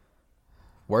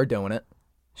 We're doing it.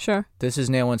 Sure. This is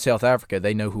now in South Africa.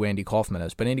 They know who Andy Kaufman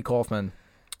is. But Andy Kaufman,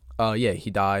 he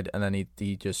died, and then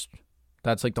he just...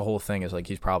 That's like the whole thing is like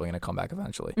he's probably going to come back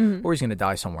eventually. Or he's going to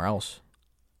die somewhere else.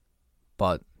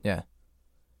 But, yeah.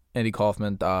 Andy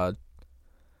Kaufman,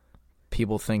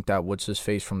 people think that what's his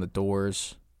face from The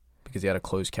Doors, because he had a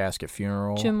closed casket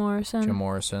funeral. Jim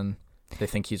Morrison. They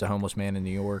think he's a homeless man in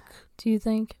New York. Do you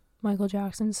think Michael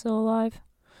Jackson's still alive?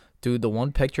 Dude, the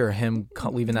one picture of him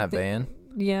leaving that van...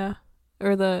 Yeah,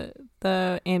 or the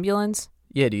ambulance.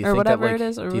 Yeah, do you or think whatever that like? It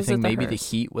is, or do you was think it maybe hearse? the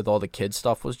heat with all the kid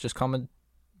stuff was just coming?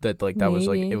 That like that maybe. Was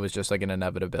like it was just like an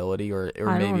inevitability, or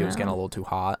maybe it was getting a little too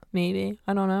hot. Maybe,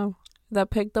 I don't know.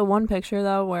 The one picture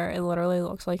though, where it literally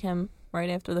looks like him right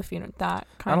after the funeral. That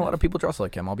kind Not a lot of people dress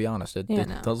like him. I'll be honest. It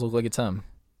does look like it's him.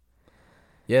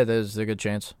 Yeah, there's a good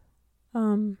chance. I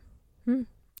don't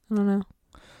know.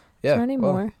 Yeah. Is there any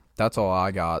more? That's all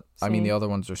I got. Same. I mean, the other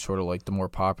ones are sort of like the more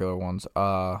popular ones.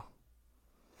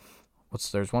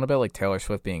 There's one about like Taylor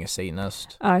Swift being a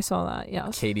Satanist. I saw that.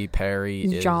 Yes. Katy Perry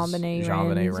is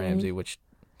JonBenet Ramsey, which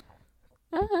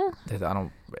I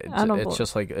don't. It's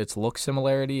just like it's look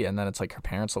similarity, and then it's like her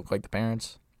parents look like the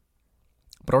parents.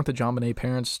 But aren't the JonBenet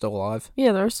parents still alive?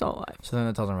 Yeah, they're still alive. So then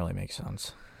it doesn't really make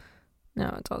sense.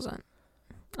 No, it doesn't.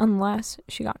 Unless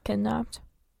she got kidnapped.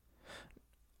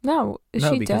 No, is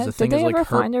she dead? Did they ever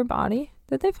find her body?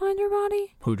 Did they find her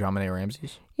body? Who, JonBenet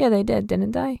Ramsey's? Yeah, they did,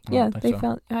 didn't they? Yeah, they so.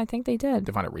 found. I think they did. Did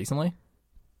they find it recently?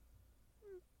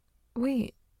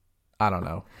 Wait. I don't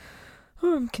know.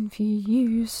 Oh, I'm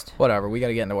confused. Whatever. We got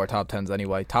to get into our top 10s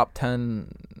anyway. Top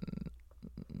 10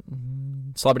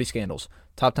 celebrity scandals.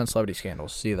 Top 10 celebrity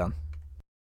scandals. See you then.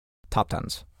 Top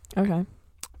 10s. Okay.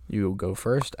 You go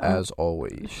first, as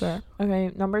always. Sure.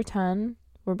 Okay, number 10.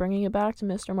 We're bringing it back to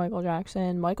Mr. Michael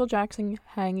Jackson. Michael Jackson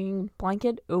hanging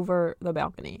blanket over the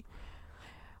balcony.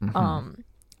 Mm-hmm.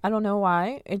 I don't know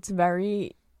why.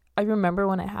 I remember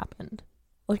when it happened.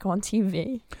 Like on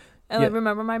TV. And I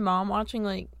remember my mom watching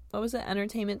like, what was it?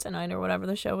 Entertainment Tonight or whatever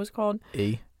the show was called.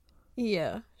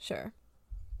 Yeah, sure.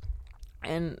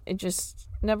 And it just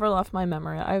never left my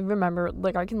memory. I remember,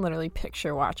 like, I can literally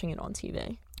picture watching it on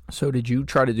TV. So did you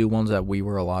try to do ones that we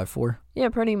were alive for? Yeah,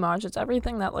 pretty much. It's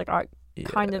everything that, like,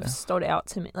 kind of stood out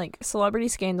to me. Like, celebrity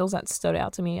scandals that stood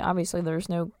out to me. Obviously, there's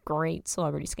no great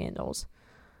celebrity scandals.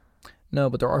 No,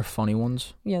 but there are funny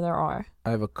ones. Yeah, there are.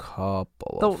 I have a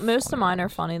couple. Most of mine are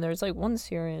funny. There's, like, one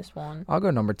serious one. I'll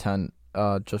go number 10,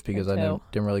 just because I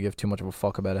didn't really give too much of a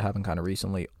fuck about it. Happened kind of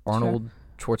recently. Arnold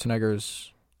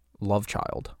Schwarzenegger's love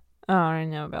child. Oh, I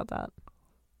didn't know about that.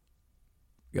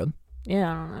 Good?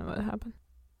 Yeah, I don't know what happened.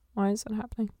 Why is that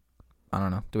happening? I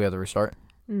don't know. Do we have to restart?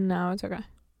 No, it's okay.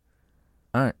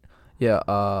 All right. Yeah,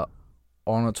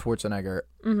 Arnold Schwarzenegger.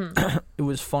 Mm-hmm. It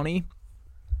was funny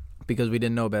because we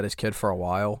didn't know about his kid for a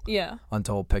while. Yeah.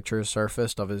 Until pictures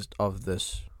surfaced of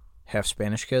this half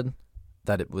Spanish kid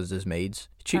that it was his maid's.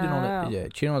 He cheated on it. Yeah,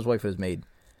 cheated on his wife with his maid.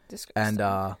 Disgusting.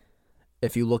 And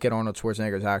if you look at Arnold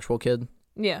Schwarzenegger's actual kid,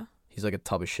 he's like a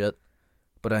tub of shit.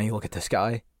 But then you look at this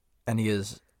guy, and he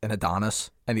is an Adonis,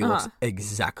 and he looks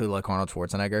exactly like Arnold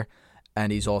Schwarzenegger,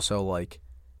 and he's also like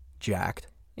jacked.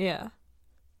 Yeah.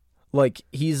 Like,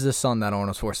 he's the son that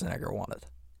Arnold Schwarzenegger wanted.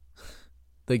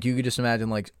 Like, you could just imagine,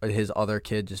 like, his other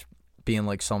kid just being,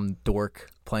 like, some dork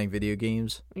playing video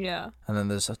games. Yeah. And then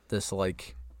this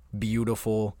like,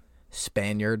 beautiful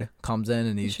Spaniard comes in,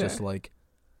 and he's just like,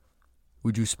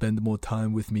 would you spend more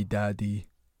time with me, Daddy?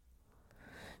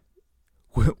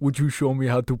 Would you show me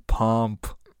how to pump?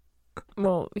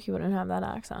 Well, he wouldn't have that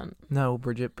accent. No,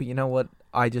 Bridget, but you know what?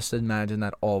 I just imagine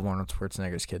that all of Arnold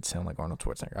Schwarzenegger's kids sound like Arnold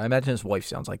Schwarzenegger. I imagine his wife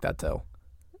sounds like that, too.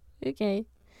 Okay.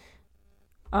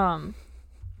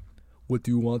 What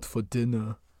do you want for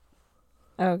dinner?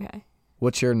 Okay.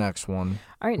 What's your next one?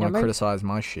 All right, want to criticize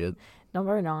my shit?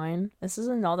 Number 9. This is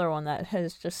another one that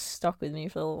has just stuck with me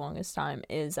for the longest time.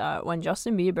 Is when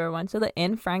Justin Bieber went to the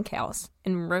Anne Frank house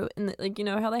and wrote in like, you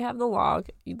know how they have the log.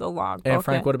 Anne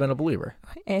Frank would have been a believer.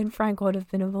 Anne Frank would have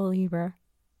been a believer.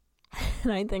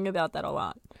 And I think about that a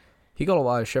lot. He got a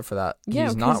lot of shit for that. Yeah,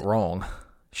 he's not wrong.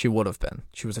 She would have been.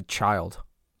 She was a child.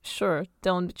 Sure,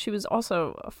 Dylan. But she was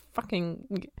also a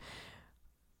fucking.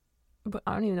 But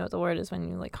I don't even know what the word is when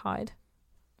you like hide.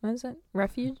 What is it?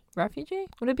 Refugee?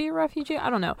 Would it be a refugee?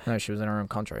 I don't know. No, she was in her own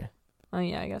country. Oh,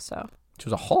 yeah, I guess so. She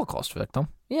was a Holocaust victim.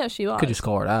 Yeah, she was. Could just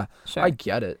call her that. Sure. I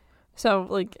get it. So,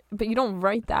 like, but you don't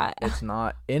write that. It's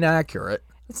not inaccurate.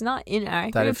 It's not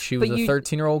inaccurate. That if she was a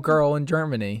 13-year-old girl in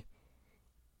Germany,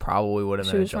 probably would have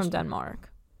been. She was from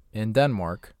Denmark. In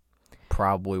Denmark,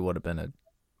 probably would have been a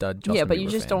Justin Yeah, but Bieber you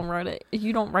just fan. don't write it.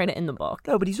 You don't write it in the book.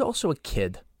 No, but he's also a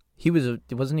kid.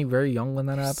 Wasn't he very young when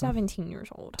that happened? 17 years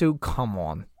old. Dude, come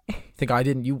on. Think I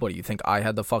didn't? What do you think? I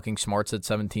had the fucking smarts at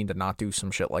 17 to not do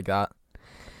some shit like that?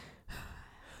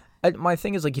 My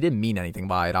thing is, like, he didn't mean anything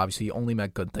by it. Obviously, he only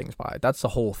meant good things by it. That's the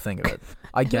whole thing of it.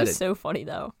 I get it. It's so funny,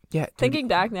 though. Yeah. Dude, thinking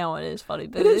back now, it is funny.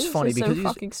 But it is funny because so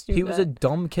fucking stupid. He was a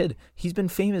dumb kid. He's been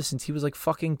famous since he was, like,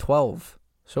 fucking 12.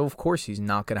 So, of course, he's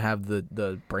not going to have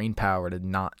the brain power to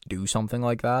not do something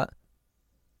like that.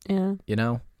 Yeah. You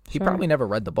know? He Sure. probably never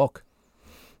read the book.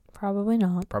 Probably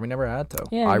not. Probably never had to.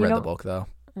 Yeah, I read the book, though.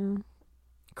 Yeah.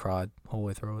 Cried whole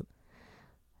way through it.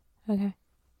 Okay.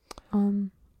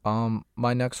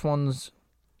 My next one's...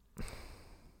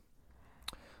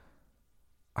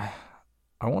 I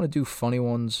want to do funny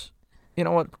ones. You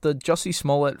know what? The Jussie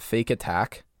Smollett fake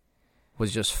attack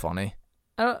was just funny.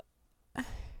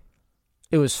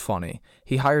 It was funny.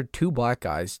 He hired 2 black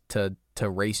guys to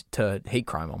hate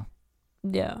crime him.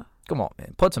 Yeah. Come on,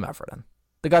 man. Put some effort in.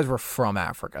 The guys were from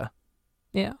Africa.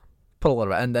 Yeah. Put a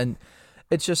little bit. And then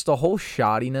It's just the whole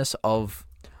shoddiness of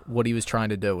what he was trying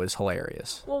to do is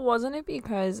hilarious. Well, wasn't it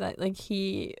because like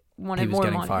he wanted more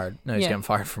money? He was getting fired. No, he was getting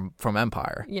fired from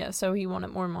Empire. Yeah, so he wanted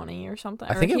more money or something.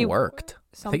 I think it worked.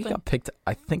 Something. I think he got picked.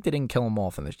 I think they didn't kill him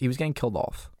off he was getting killed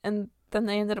off. And then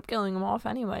they ended up killing him off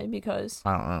anyway because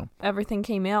I don't know. Everything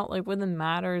came out like within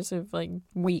matters of like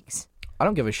weeks. I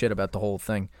don't give a shit about the whole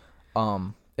thing.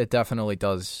 It definitely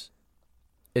does.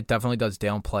 It definitely does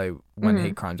downplay when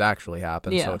hate crimes actually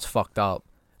happen. Yeah. So it's fucked up.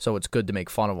 So it's good to make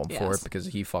fun of him for it because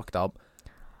he fucked up.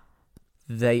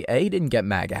 They didn't get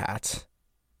MAGA hats.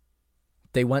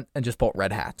 They went and just bought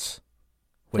red hats.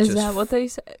 Is that what they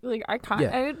said? Like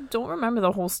I don't remember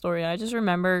the whole story. I just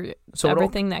remember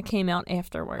everything that came out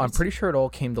afterwards. I'm pretty sure it all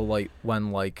came to light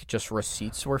when like just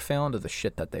receipts were found of the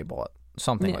shit that they bought.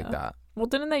 Something like that. Well,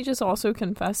 didn't they just also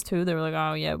confess too? They were like,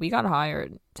 "Oh yeah, we got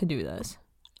hired to do this."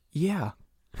 Yeah.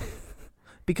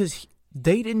 Because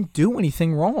they didn't do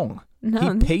anything wrong.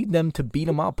 No. He paid them to beat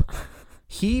him up.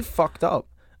 He fucked up.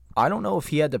 I don't know if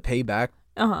he had to pay back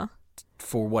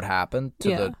for what happened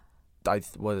to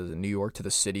New York, to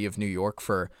the city of New York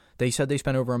for. They said they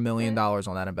spent over $1 million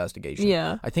on that investigation.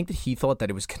 Yeah, I think that he thought that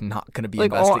it was not going to be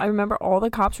like investigated. I remember all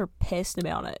the cops were pissed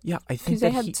about it. Yeah, I think because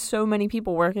they had so many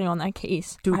people working on that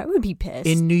case. Dude, I would be pissed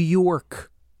in New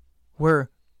York, where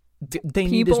they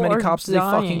need as many cops as they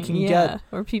fucking can get.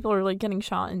 Where people are like getting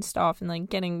shot and stuff and like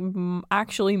getting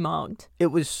actually mugged. It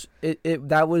was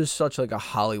that was such like a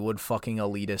Hollywood fucking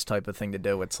elitist type of thing to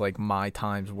do. It's like my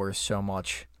time's worth so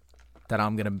much that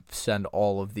I'm gonna send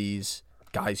all of these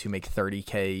guys who make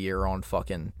 $30,000 a year on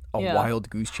fucking a wild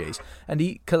goose chase. And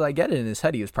because I get it in his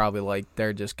head, he was probably like,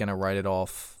 they're just gonna write it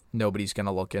off. Nobody's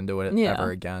gonna look into it ever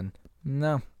again.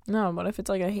 No, but if it's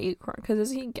like a hate crime, because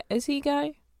is he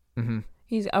gay? Mm-hmm.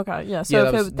 He's okay, yeah. So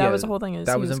that was the whole thing.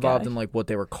 That was involved in like what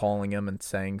they were calling him and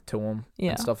saying to him,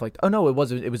 and stuff like that. Oh no, it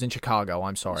was in Chicago.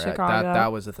 I'm sorry,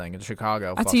 that was the thing in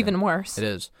Chicago. That's even worse. It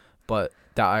is, but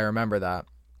I remember that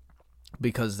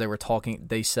because they were talking.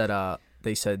 They said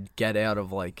get out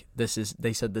of like this is.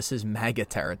 They said this is MAGA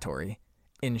territory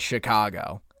in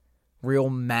Chicago. Real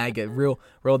MAGA,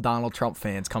 real Donald Trump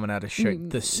fans coming out of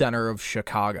the center of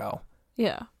Chicago.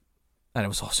 Yeah, and it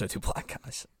was also 2 black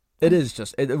guys. It is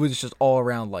just. It was just all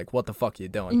around like, what the fuck are you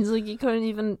doing? He's like, you couldn't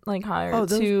even like hire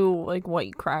 2 like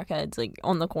white crackheads like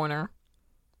on the corner.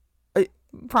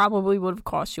 Probably would have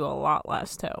cost you a lot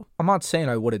less too. I'm not saying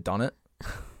I would have done it. Oh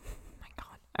my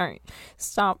god! All right,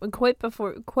 stop. Quit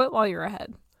while you're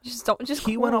ahead. Just don't. Just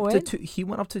he went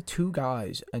up to 2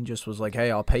 guys and just was like, "Hey,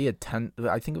 I'll pay you 10.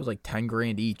 I think it was like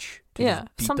 $10,000 each to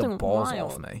just beat the balls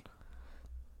off me."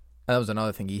 And that was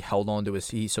another thing. He held on to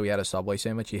so he had a Subway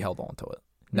sandwich. He held on to it.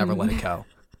 Never let it go.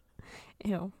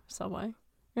 Ew, Subway.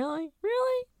 Really?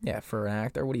 Really? Yeah, for an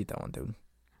actor, what are you doing, dude?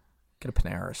 Get a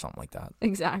Panera or something like that.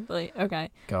 Exactly. Okay.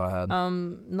 Go ahead.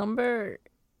 Number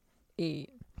 8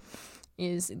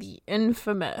 is the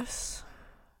infamous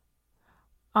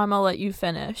 "I'ma let you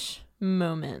finish"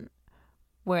 moment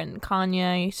when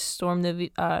Kanye stormed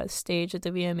the stage at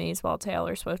the VMAs while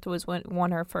Taylor Swift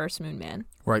won her first Moon Man.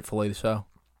 Rightfully so.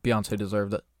 Beyonce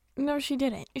deserved it. No, she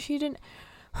didn't. She didn't.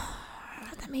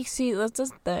 That's the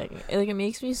thing. Like, it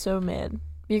makes me so mad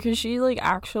because she like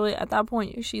actually at that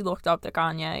point she looked up to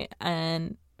Kanye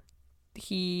and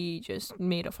he just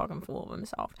made a fucking fool of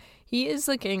himself. He is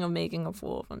the king of making a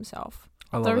fool of himself.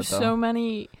 I love There's it, though. so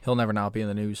many. He'll never not be in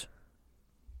the news.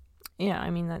 Yeah, I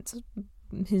mean that's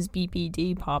his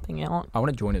BPD popping out. I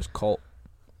want to join his cult.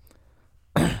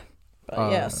 But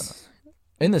yes.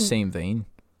 In the same vein.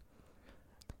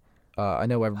 I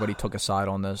know everybody took a side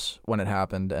on this when it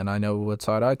happened, and I know what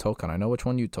side I took, and I know which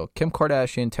one you took. Kim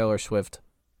Kardashian, Taylor Swift,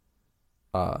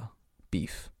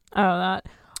 beef. Oh, that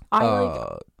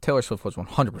Taylor Swift was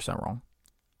 100% wrong,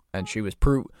 and she was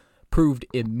proved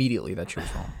immediately that she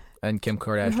was wrong. And Kim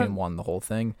Kardashian won the whole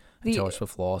thing, and Taylor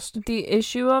Swift lost. The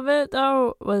issue of it,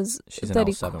 though, was she's an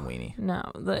L7 weenie. No,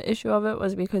 the issue of it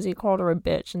was because he called her a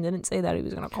bitch and didn't say that he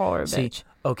was going to call her a bitch.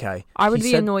 Okay. I would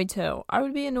be annoyed, too.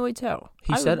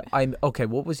 He said, okay,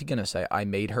 what was he going to say? I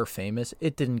made her famous?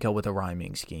 It didn't go with a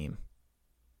rhyming scheme.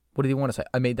 What did he want to say?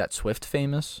 I made that Swift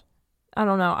famous? I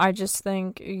don't know. I just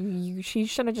think she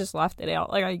should have just left it out.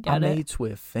 Like, I get it. I made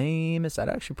Swift famous. That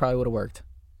actually probably would have worked.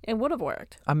 It would have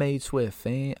worked. I made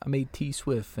I made T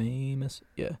Swift famous.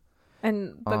 Yeah.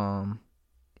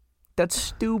 That's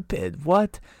stupid.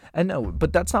 What? And no,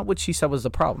 but that's not what she said was the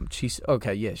problem. She said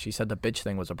the bitch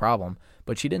thing was a problem,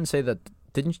 but she didn't say that.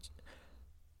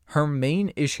 Her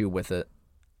main issue with it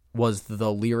was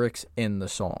the lyrics in the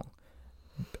song,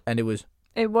 and it was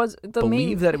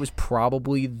that it was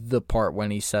probably the part when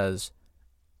he says,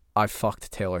 I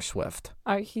fucked Taylor Swift.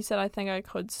 He said, I think I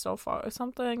could still fuck or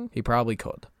something. He probably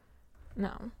could.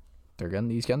 No.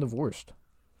 He's getting divorced.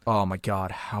 Oh my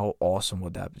God, how awesome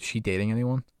would that be? Is she dating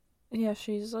anyone? Yeah,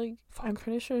 she's like, I'm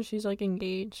pretty sure she's like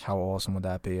engaged. How awesome would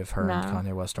that be if her and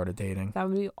Kanye West started dating? That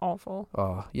would be awful.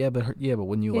 Yeah, but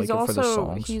wouldn't you like it for the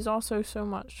songs? He's also so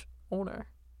much older.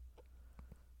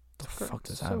 The fuck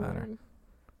does that matter? Weird.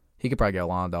 He could probably get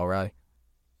Lana Del Rey.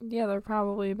 Yeah, they're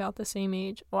probably about the same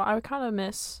age. Well, I kind of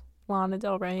miss Lana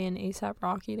Del Rey and A$AP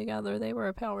Rocky together. They were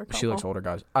a power couple. She likes older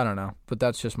guys. I don't know, but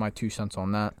that's just my 2 cents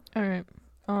on that. All right.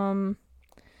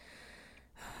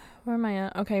 Where am I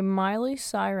at? Okay, Miley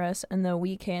Cyrus and the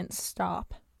We Can't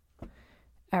Stop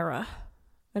era.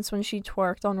 That's when she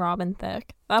twerked on Robin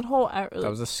Thicke. That whole era. That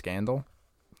was a scandal?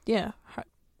 Yeah.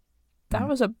 That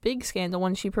was a big scandal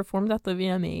when she performed at the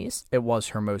VMAs. It was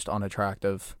her most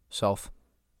unattractive self.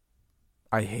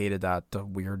 I hated that, the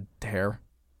weird hair.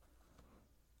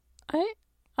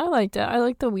 I liked it. I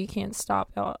liked the We Can't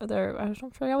Stop there. I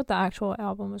don't forget what the actual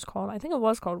album was called. I think it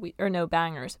was called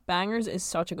Bangers. Bangers is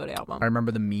such a good album. I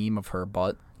remember the meme of her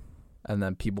butt, and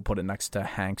then people put it next to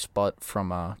Hank's butt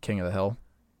from King of the Hill.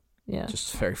 Yeah.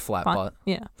 Just very flat butt.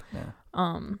 Yeah.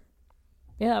 Yeah,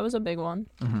 that was a big one.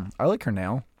 Mm-hmm. I like her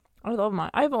now.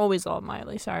 I've always loved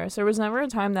Miley Cyrus. There was never a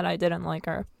time that I didn't like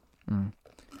her. Mm.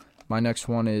 My next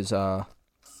one is, I'll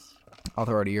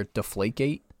throw it here,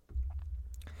 Deflategate.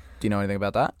 Do you know anything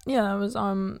about that? Yeah, that was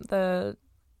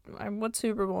what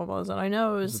Super Bowl was it? I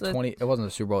know it was It wasn't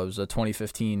the Super Bowl. It was the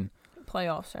 2015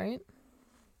 playoffs, right?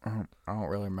 I don't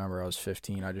really remember. I was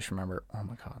 15. I just remember. Oh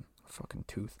my God, fucking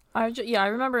tooth. I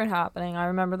remember it happening. I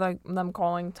remember them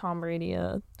calling Tom Brady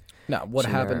a. No, what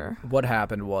happened? What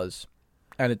happened was,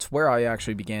 and it's where I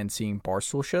actually began seeing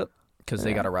Barstool shit because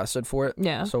they got arrested for it.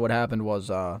 Yeah. So what happened was,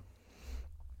 the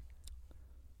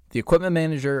equipment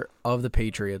manager of the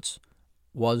Patriots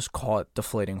was caught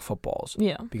deflating footballs.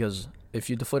 Yeah. Because if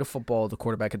you deflate a football, the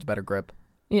quarterback gets better grip.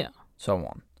 Yeah. So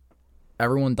on.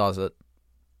 Everyone does it.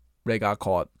 They got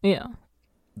caught. Yeah.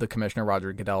 The commissioner,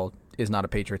 Roger Goodell, is not a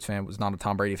Patriots fan, was not a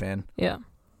Tom Brady fan. Yeah.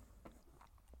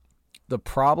 The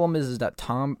problem is that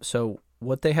so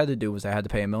what they had to do was they had to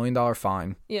pay $1 million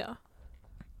fine. Yeah.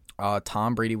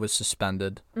 Tom Brady was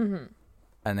suspended. Mm-hmm.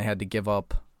 And they had to give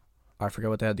up, I forget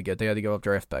what they had to get. They had to give up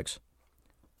draft picks.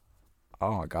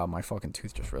 Oh my God, my fucking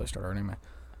tooth just really started hurting me.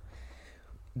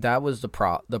 That was the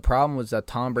problem was that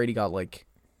Tom Brady got like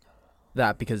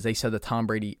that because they said that Tom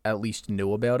Brady at least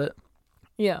knew about it.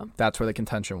 Yeah. That's where the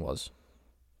contention was.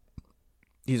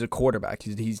 He's a quarterback.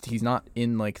 He's not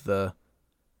in like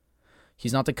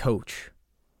he's not the coach.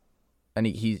 And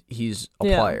he's a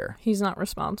player. He's not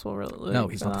responsible really. No,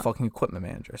 he's not the fucking equipment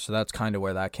manager. So that's kind of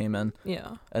where that came in.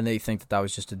 Yeah. And they think that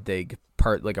was just a dig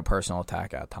like a personal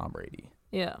attack at Tom Brady.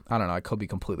 Yeah. I don't know. I could be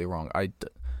completely wrong.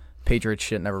 Patriots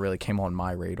shit never really came on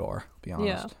my radar, to be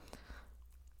honest. Yeah.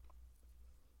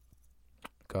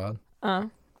 God.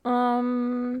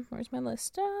 Where's my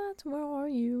list at? Where are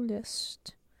you,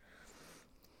 list?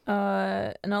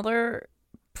 Another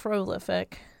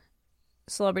prolific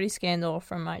celebrity scandal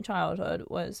from my childhood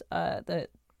was the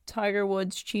Tiger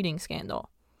Woods cheating scandal.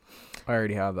 I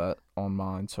already have that on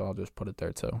mine, so I'll just put it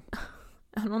there too.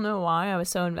 I don't know why I was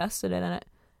so invested in it.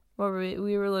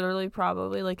 We were literally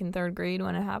probably like in 3rd grade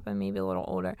when it happened, maybe a little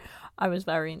older. I was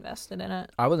very invested in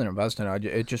it. I wasn't invested in it.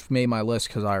 It just made my list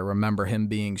because I remember him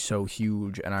being so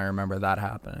huge, and I remember that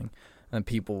happening. And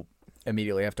people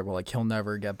immediately after were like, he'll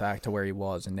never get back to where he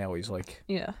was, and now he's like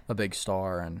a big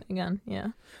star. And again, yeah.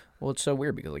 Well, it's so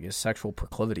weird because like his sexual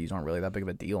proclivities aren't really that big of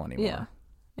a deal anymore.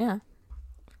 Yeah.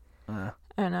 I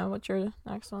don't know. What's your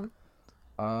next one?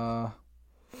 Well,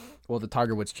 the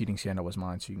Tiger Woods cheating scandal was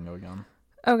mine, so you can go again.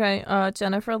 Okay,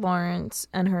 Jennifer Lawrence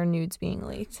and her nudes being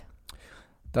leaked.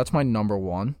 That's my number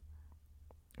one,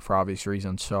 for obvious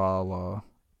reasons. So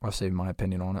I'll save my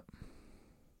opinion on it.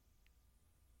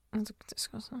 That's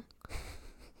disgusting.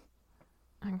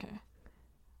 Okay.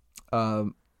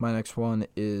 My next one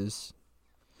is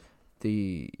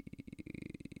the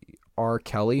R.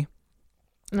 Kelly.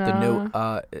 The new,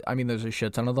 I mean, there's a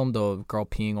shit ton of them. The girl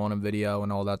peeing on him video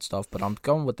and all that stuff. But I'm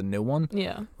going with the new one.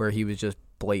 Yeah. Where he was just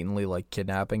blatantly like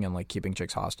kidnapping and like keeping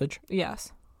chicks hostage.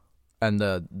 Yes. And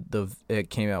it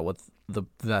came out with the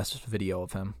best video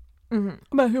of him. Mm-hmm.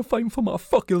 I'm out here fighting for my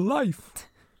fucking life.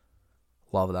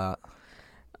 Love that.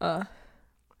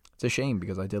 It's a shame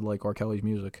because I did like R. Kelly's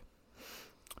music.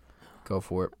 Go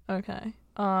for it. Okay.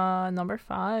 Number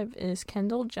 5 is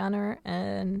Kendall Jenner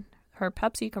and her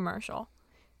Pepsi commercial.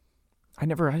 I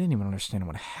didn't even understand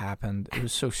what happened. It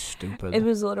was so stupid. It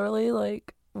was literally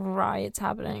like riots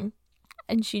happening.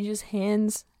 And she just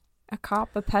hands a cop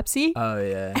a Pepsi. Oh,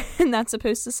 yeah. And that's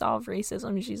supposed to solve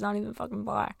racism. She's not even fucking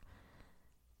black.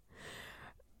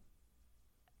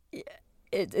 Yeah,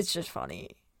 it's just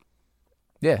funny.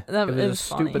 Yeah, That it was a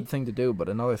funny. stupid thing to do, but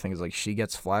another thing is, like, she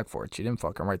gets flack for it. She didn't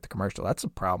fucking write the commercial. That's the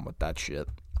problem with that shit.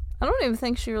 I don't even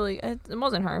think she really... It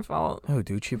wasn't her fault. Oh,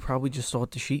 dude, she probably just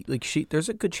thought there's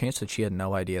a good chance that she had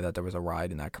no idea that there was a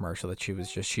ride in that commercial, that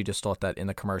she just thought that in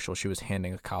the commercial she was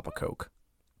handing a cop a Coke.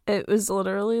 It was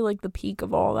literally, like, the peak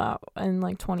of all that in,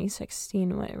 like,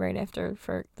 2016, right after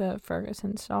the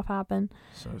Ferguson stuff happened.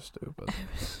 So stupid.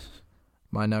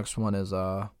 My next one is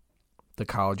the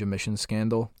college admissions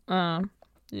scandal.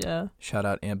 Yeah. Shout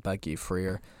out Aunt Becky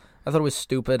Freer. I thought it was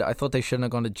stupid. I thought they shouldn't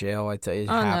have gone to jail. It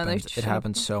happened. It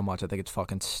happened so much. I think it's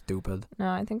fucking stupid. No,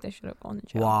 I think they should have gone to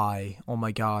jail. Why? Oh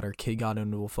my god, her kid got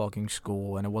into a fucking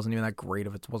school, and it wasn't even that great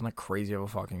of it. Wasn't that crazy of a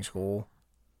fucking school?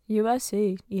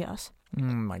 USC, yes.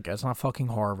 I guess not fucking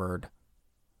Harvard.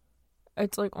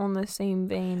 It's like on the same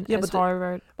vein Yeah, as but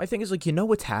Harvard. My thing is, like, you know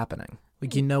what's happening.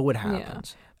 Like, you know what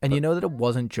happens. Yeah. And you know that it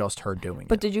wasn't just her doing it.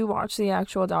 But did you watch the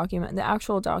actual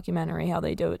documentary, how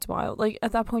they do it's wild. Like,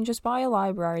 at that point, just buy a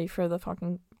library for the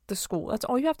school. That's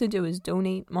all you have to do is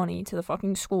donate money to the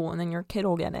fucking school, and then your kid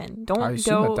will get in. I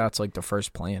assume that's like the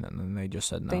first plan, and then they just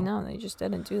said no. They just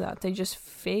didn't do that. They just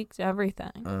faked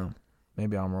everything. Oh,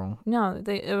 maybe I'm wrong. No,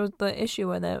 it was the issue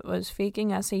with it was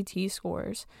faking SAT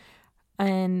scores,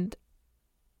 and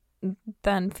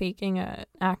then faking an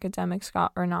an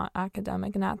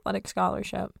athletic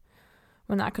scholarship,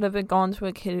 when that could have been gone to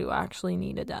a kid who actually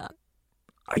needed that.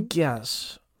 I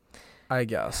guess.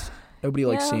 Nobody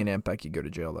likes seeing Aunt Becky go to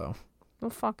jail, though.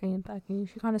 Well, fuck Aunt Becky.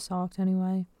 She kind of sucked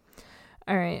anyway.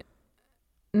 All right.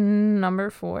 Number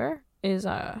 4 is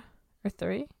or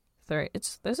 3.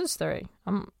 This is 3.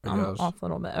 I'm off a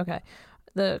little bit. Okay.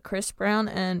 The Chris Brown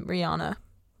and Rihanna.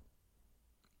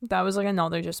 That was like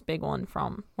another just big one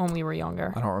from when we were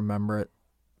younger. I don't remember it.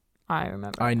 I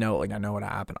remember. I know what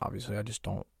happened, obviously. I just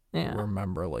don't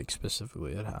remember, like,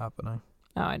 specifically it happening.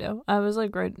 Oh, I do. I was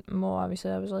like obviously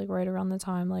I was like right around the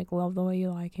time like Love the Way You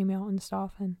Lie came out and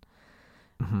stuff, and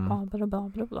blah blah blah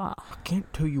blah blah. I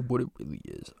can't tell you what it really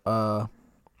is. I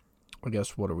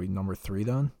guess, what are we, number 3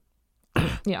 then?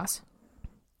 Yes.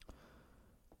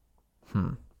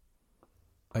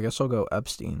 I guess I'll go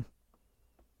Epstein.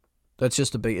 That's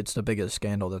just it's the biggest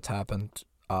scandal that's happened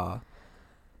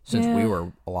since we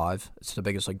were alive. It's the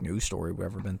biggest, like, news story we've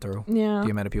ever been through. Yeah. The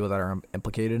amount of people that are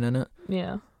implicated in it.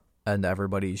 Yeah. And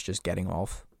everybody's just getting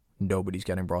off. Nobody's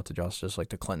getting brought to justice. Like,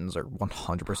 the Clintons are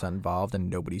 100% involved, and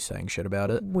nobody's saying shit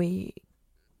about it. Wait,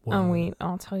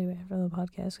 I'll tell you after the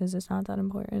podcast because it's not that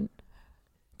important.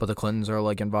 But the Clintons are,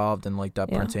 like, involved, and, like,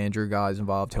 that Prince Andrew guy's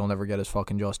involved. He'll never get his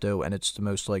fucking just due, and it's the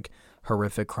most, like,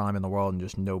 horrific crime in the world, and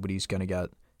just nobody's gonna get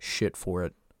shit for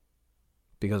it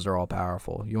because they're all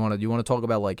powerful. You want to talk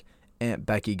about, like, Aunt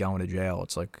Becky going to jail?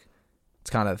 It's like,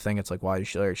 it's kind of the thing. It's like, why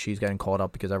she's getting caught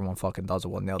up because everyone fucking does it.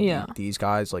 Well, now these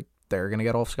guys, like, they're gonna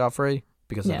get off scot-free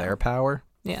because of their power.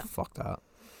 Yeah, fuck that.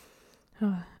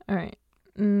 All right,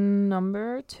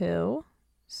 number 2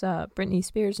 is Britney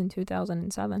Spears in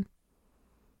 2007.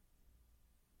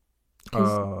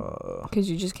 Because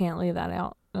you just can't leave that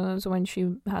out. It was when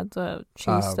she had to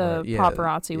chase the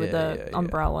paparazzi with the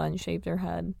umbrella and shaved her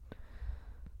head.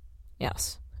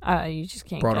 Yes. You just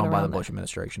can't Brought get on by the around Bush that.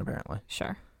 administration, apparently.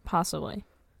 Sure. Possibly.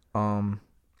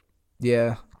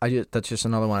 Yeah. That's just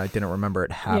another one I didn't remember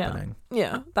it happening.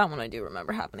 Yeah. That one I do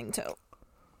remember happening too.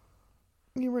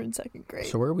 You were in 2nd grade.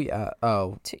 So where are we at?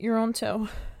 Oh. You're on 2.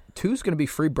 2's going to be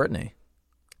Free Britney.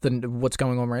 Then what's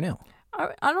going on right now?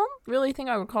 I don't really think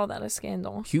I would call that a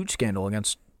scandal. Huge scandal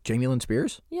against Jamie Lynn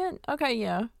Spears? Yeah, okay,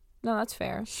 yeah. No, that's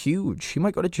fair. Huge. She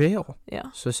might go to jail. Yeah.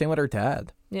 So same with her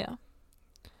dad. Yeah.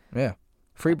 Yeah.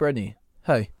 Free Britney.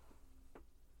 Hey.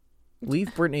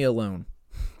 Leave Britney alone.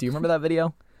 Do you remember that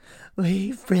video?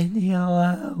 Leave Britney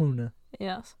alone.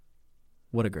 Yes.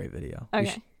 What a great video.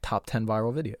 Okay. Top 10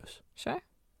 viral videos. Sure.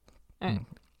 All right.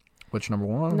 Which number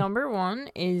 1? Number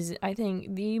 1 is, I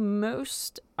think, the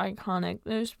most iconic,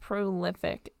 most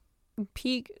prolific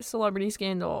peak celebrity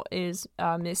scandal is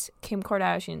Miss Kim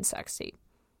Kardashian's sex tape.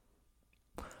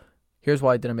 Here's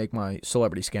why I didn't make my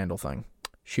celebrity scandal thing.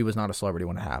 She was not a celebrity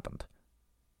when it happened.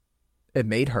 It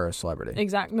made her a celebrity.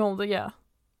 Exactly. No, yeah.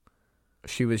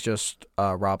 She was just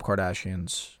Rob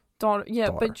Kardashian's daughter. Yeah,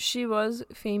 daughter. But she was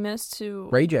famous to...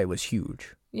 Ray J was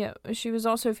huge. Yeah, she was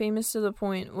also famous to the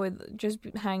point with just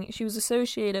hanging... She was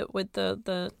associated with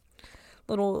the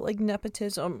little, like,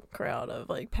 nepotism crowd of,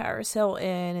 like, Paris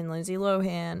Hilton and Lindsay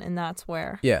Lohan, and that's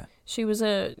where... Yeah. She was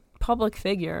a public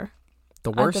figure.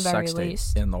 The worst at the very sex tape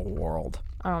least. in the world.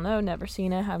 I don't know. Never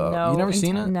seen it. You never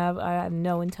seen it? No, I have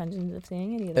no intentions of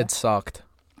seeing it either. It sucked.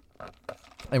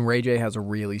 And Ray J has a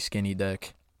really skinny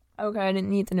dick. Okay, I didn't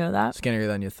need to know that. Skinnier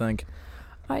than you think.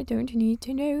 I don't need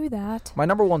to know that. My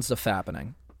number one's The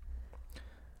Fappening,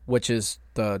 which is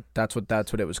that's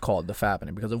what it was called, The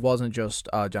Fappening, because it wasn't just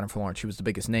Jennifer Lawrence. She was the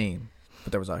biggest name,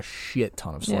 but there was a shit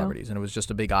ton of celebrities, and it was just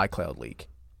a big iCloud leak.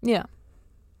 Yeah.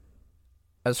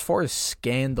 As far as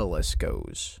scandalous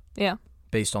goes,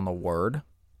 based on the word,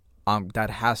 that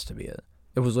has to be it.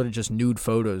 It was literally just nude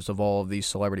photos of all of these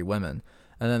celebrity women.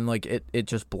 And then, like, it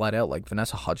just bled out. Like,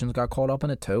 Vanessa Hudgens got caught up in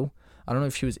it, too. I don't know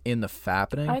if she was in The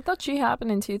Fappening. I thought she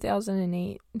happened in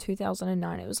 2008,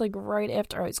 2009. It was, like, right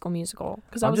after High School Musical.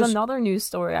 Because that was another news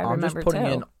story I remember, too. I'm just putting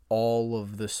in all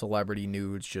of the celebrity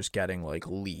nudes just getting, like,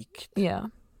 leaked. Yeah.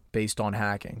 Based on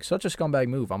hacking. Such a scumbag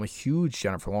move. I'm a huge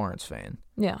Jennifer Lawrence fan.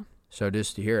 Yeah. So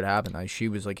just to hear it happen, she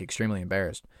was, like, extremely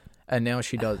embarrassed. And now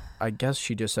she does, I guess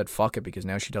she just said fuck it because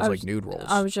now she does, like, nude roles.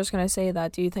 I was just going to say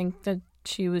that. Do you think that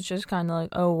she was just kind of like,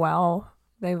 oh, wow,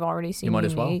 they've already seen me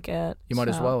naked. You might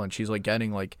as well. And she's, like,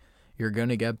 getting, like, you're going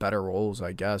to get better roles,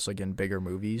 I guess, like, in bigger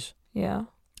movies. Yeah.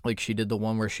 Like, she did the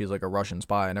one where she's, like, a Russian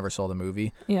spy. I never saw the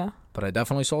movie. Yeah. But I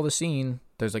definitely saw the scene.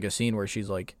 There's, like, a scene where she's,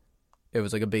 like, it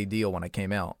was, like, a big deal when it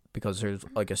came out. Because there's,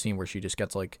 like, a scene where she just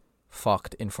gets, like,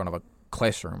 fucked in front of a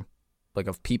classroom, like,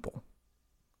 of people.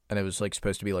 And it was, like,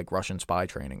 supposed to be, like, Russian spy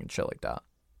training and shit like that.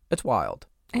 It's wild.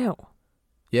 Ew.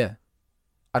 Yeah.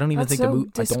 I don't even think the movie.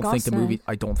 Disgusting.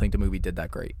 I don't think the movie did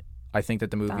that great. I think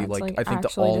that the movie, That's, I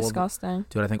think all disgusting.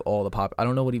 dude, I think all the I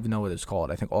don't know what it's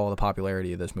called. I think all the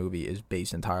popularity of this movie is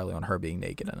based entirely on her being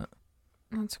naked in it.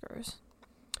 That's gross.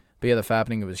 But yeah, The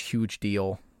Fappening, it was a huge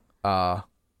deal.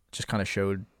 Just kind of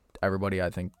showed everybody, I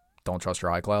think, don't trust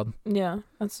your iCloud. Yeah,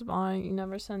 that's why you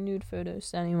never send nude photos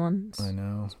to anyone. I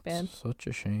know. It's bad. It's such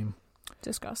a shame.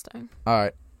 Disgusting. All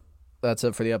right. That's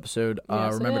it for the episode.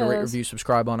 Yes, remember to rate, review,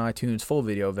 subscribe on iTunes. Full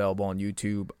video available on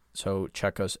YouTube. So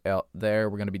check us out there.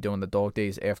 We're going to be doing the dog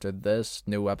days after this.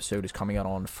 New episode is coming out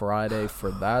on Friday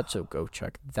for that. So go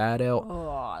check that out.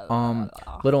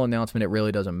 Little announcement. It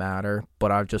really doesn't matter.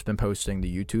 But I've just been posting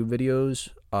the YouTube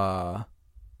videos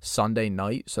Sunday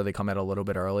night. So they come out a little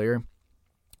bit earlier.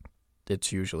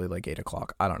 It's usually like 8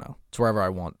 o'clock. I don't know. It's wherever I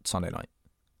want Sunday night.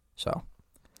 So.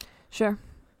 Sure.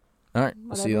 All right.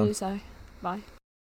 We'll see you then. Whatever you say. Bye.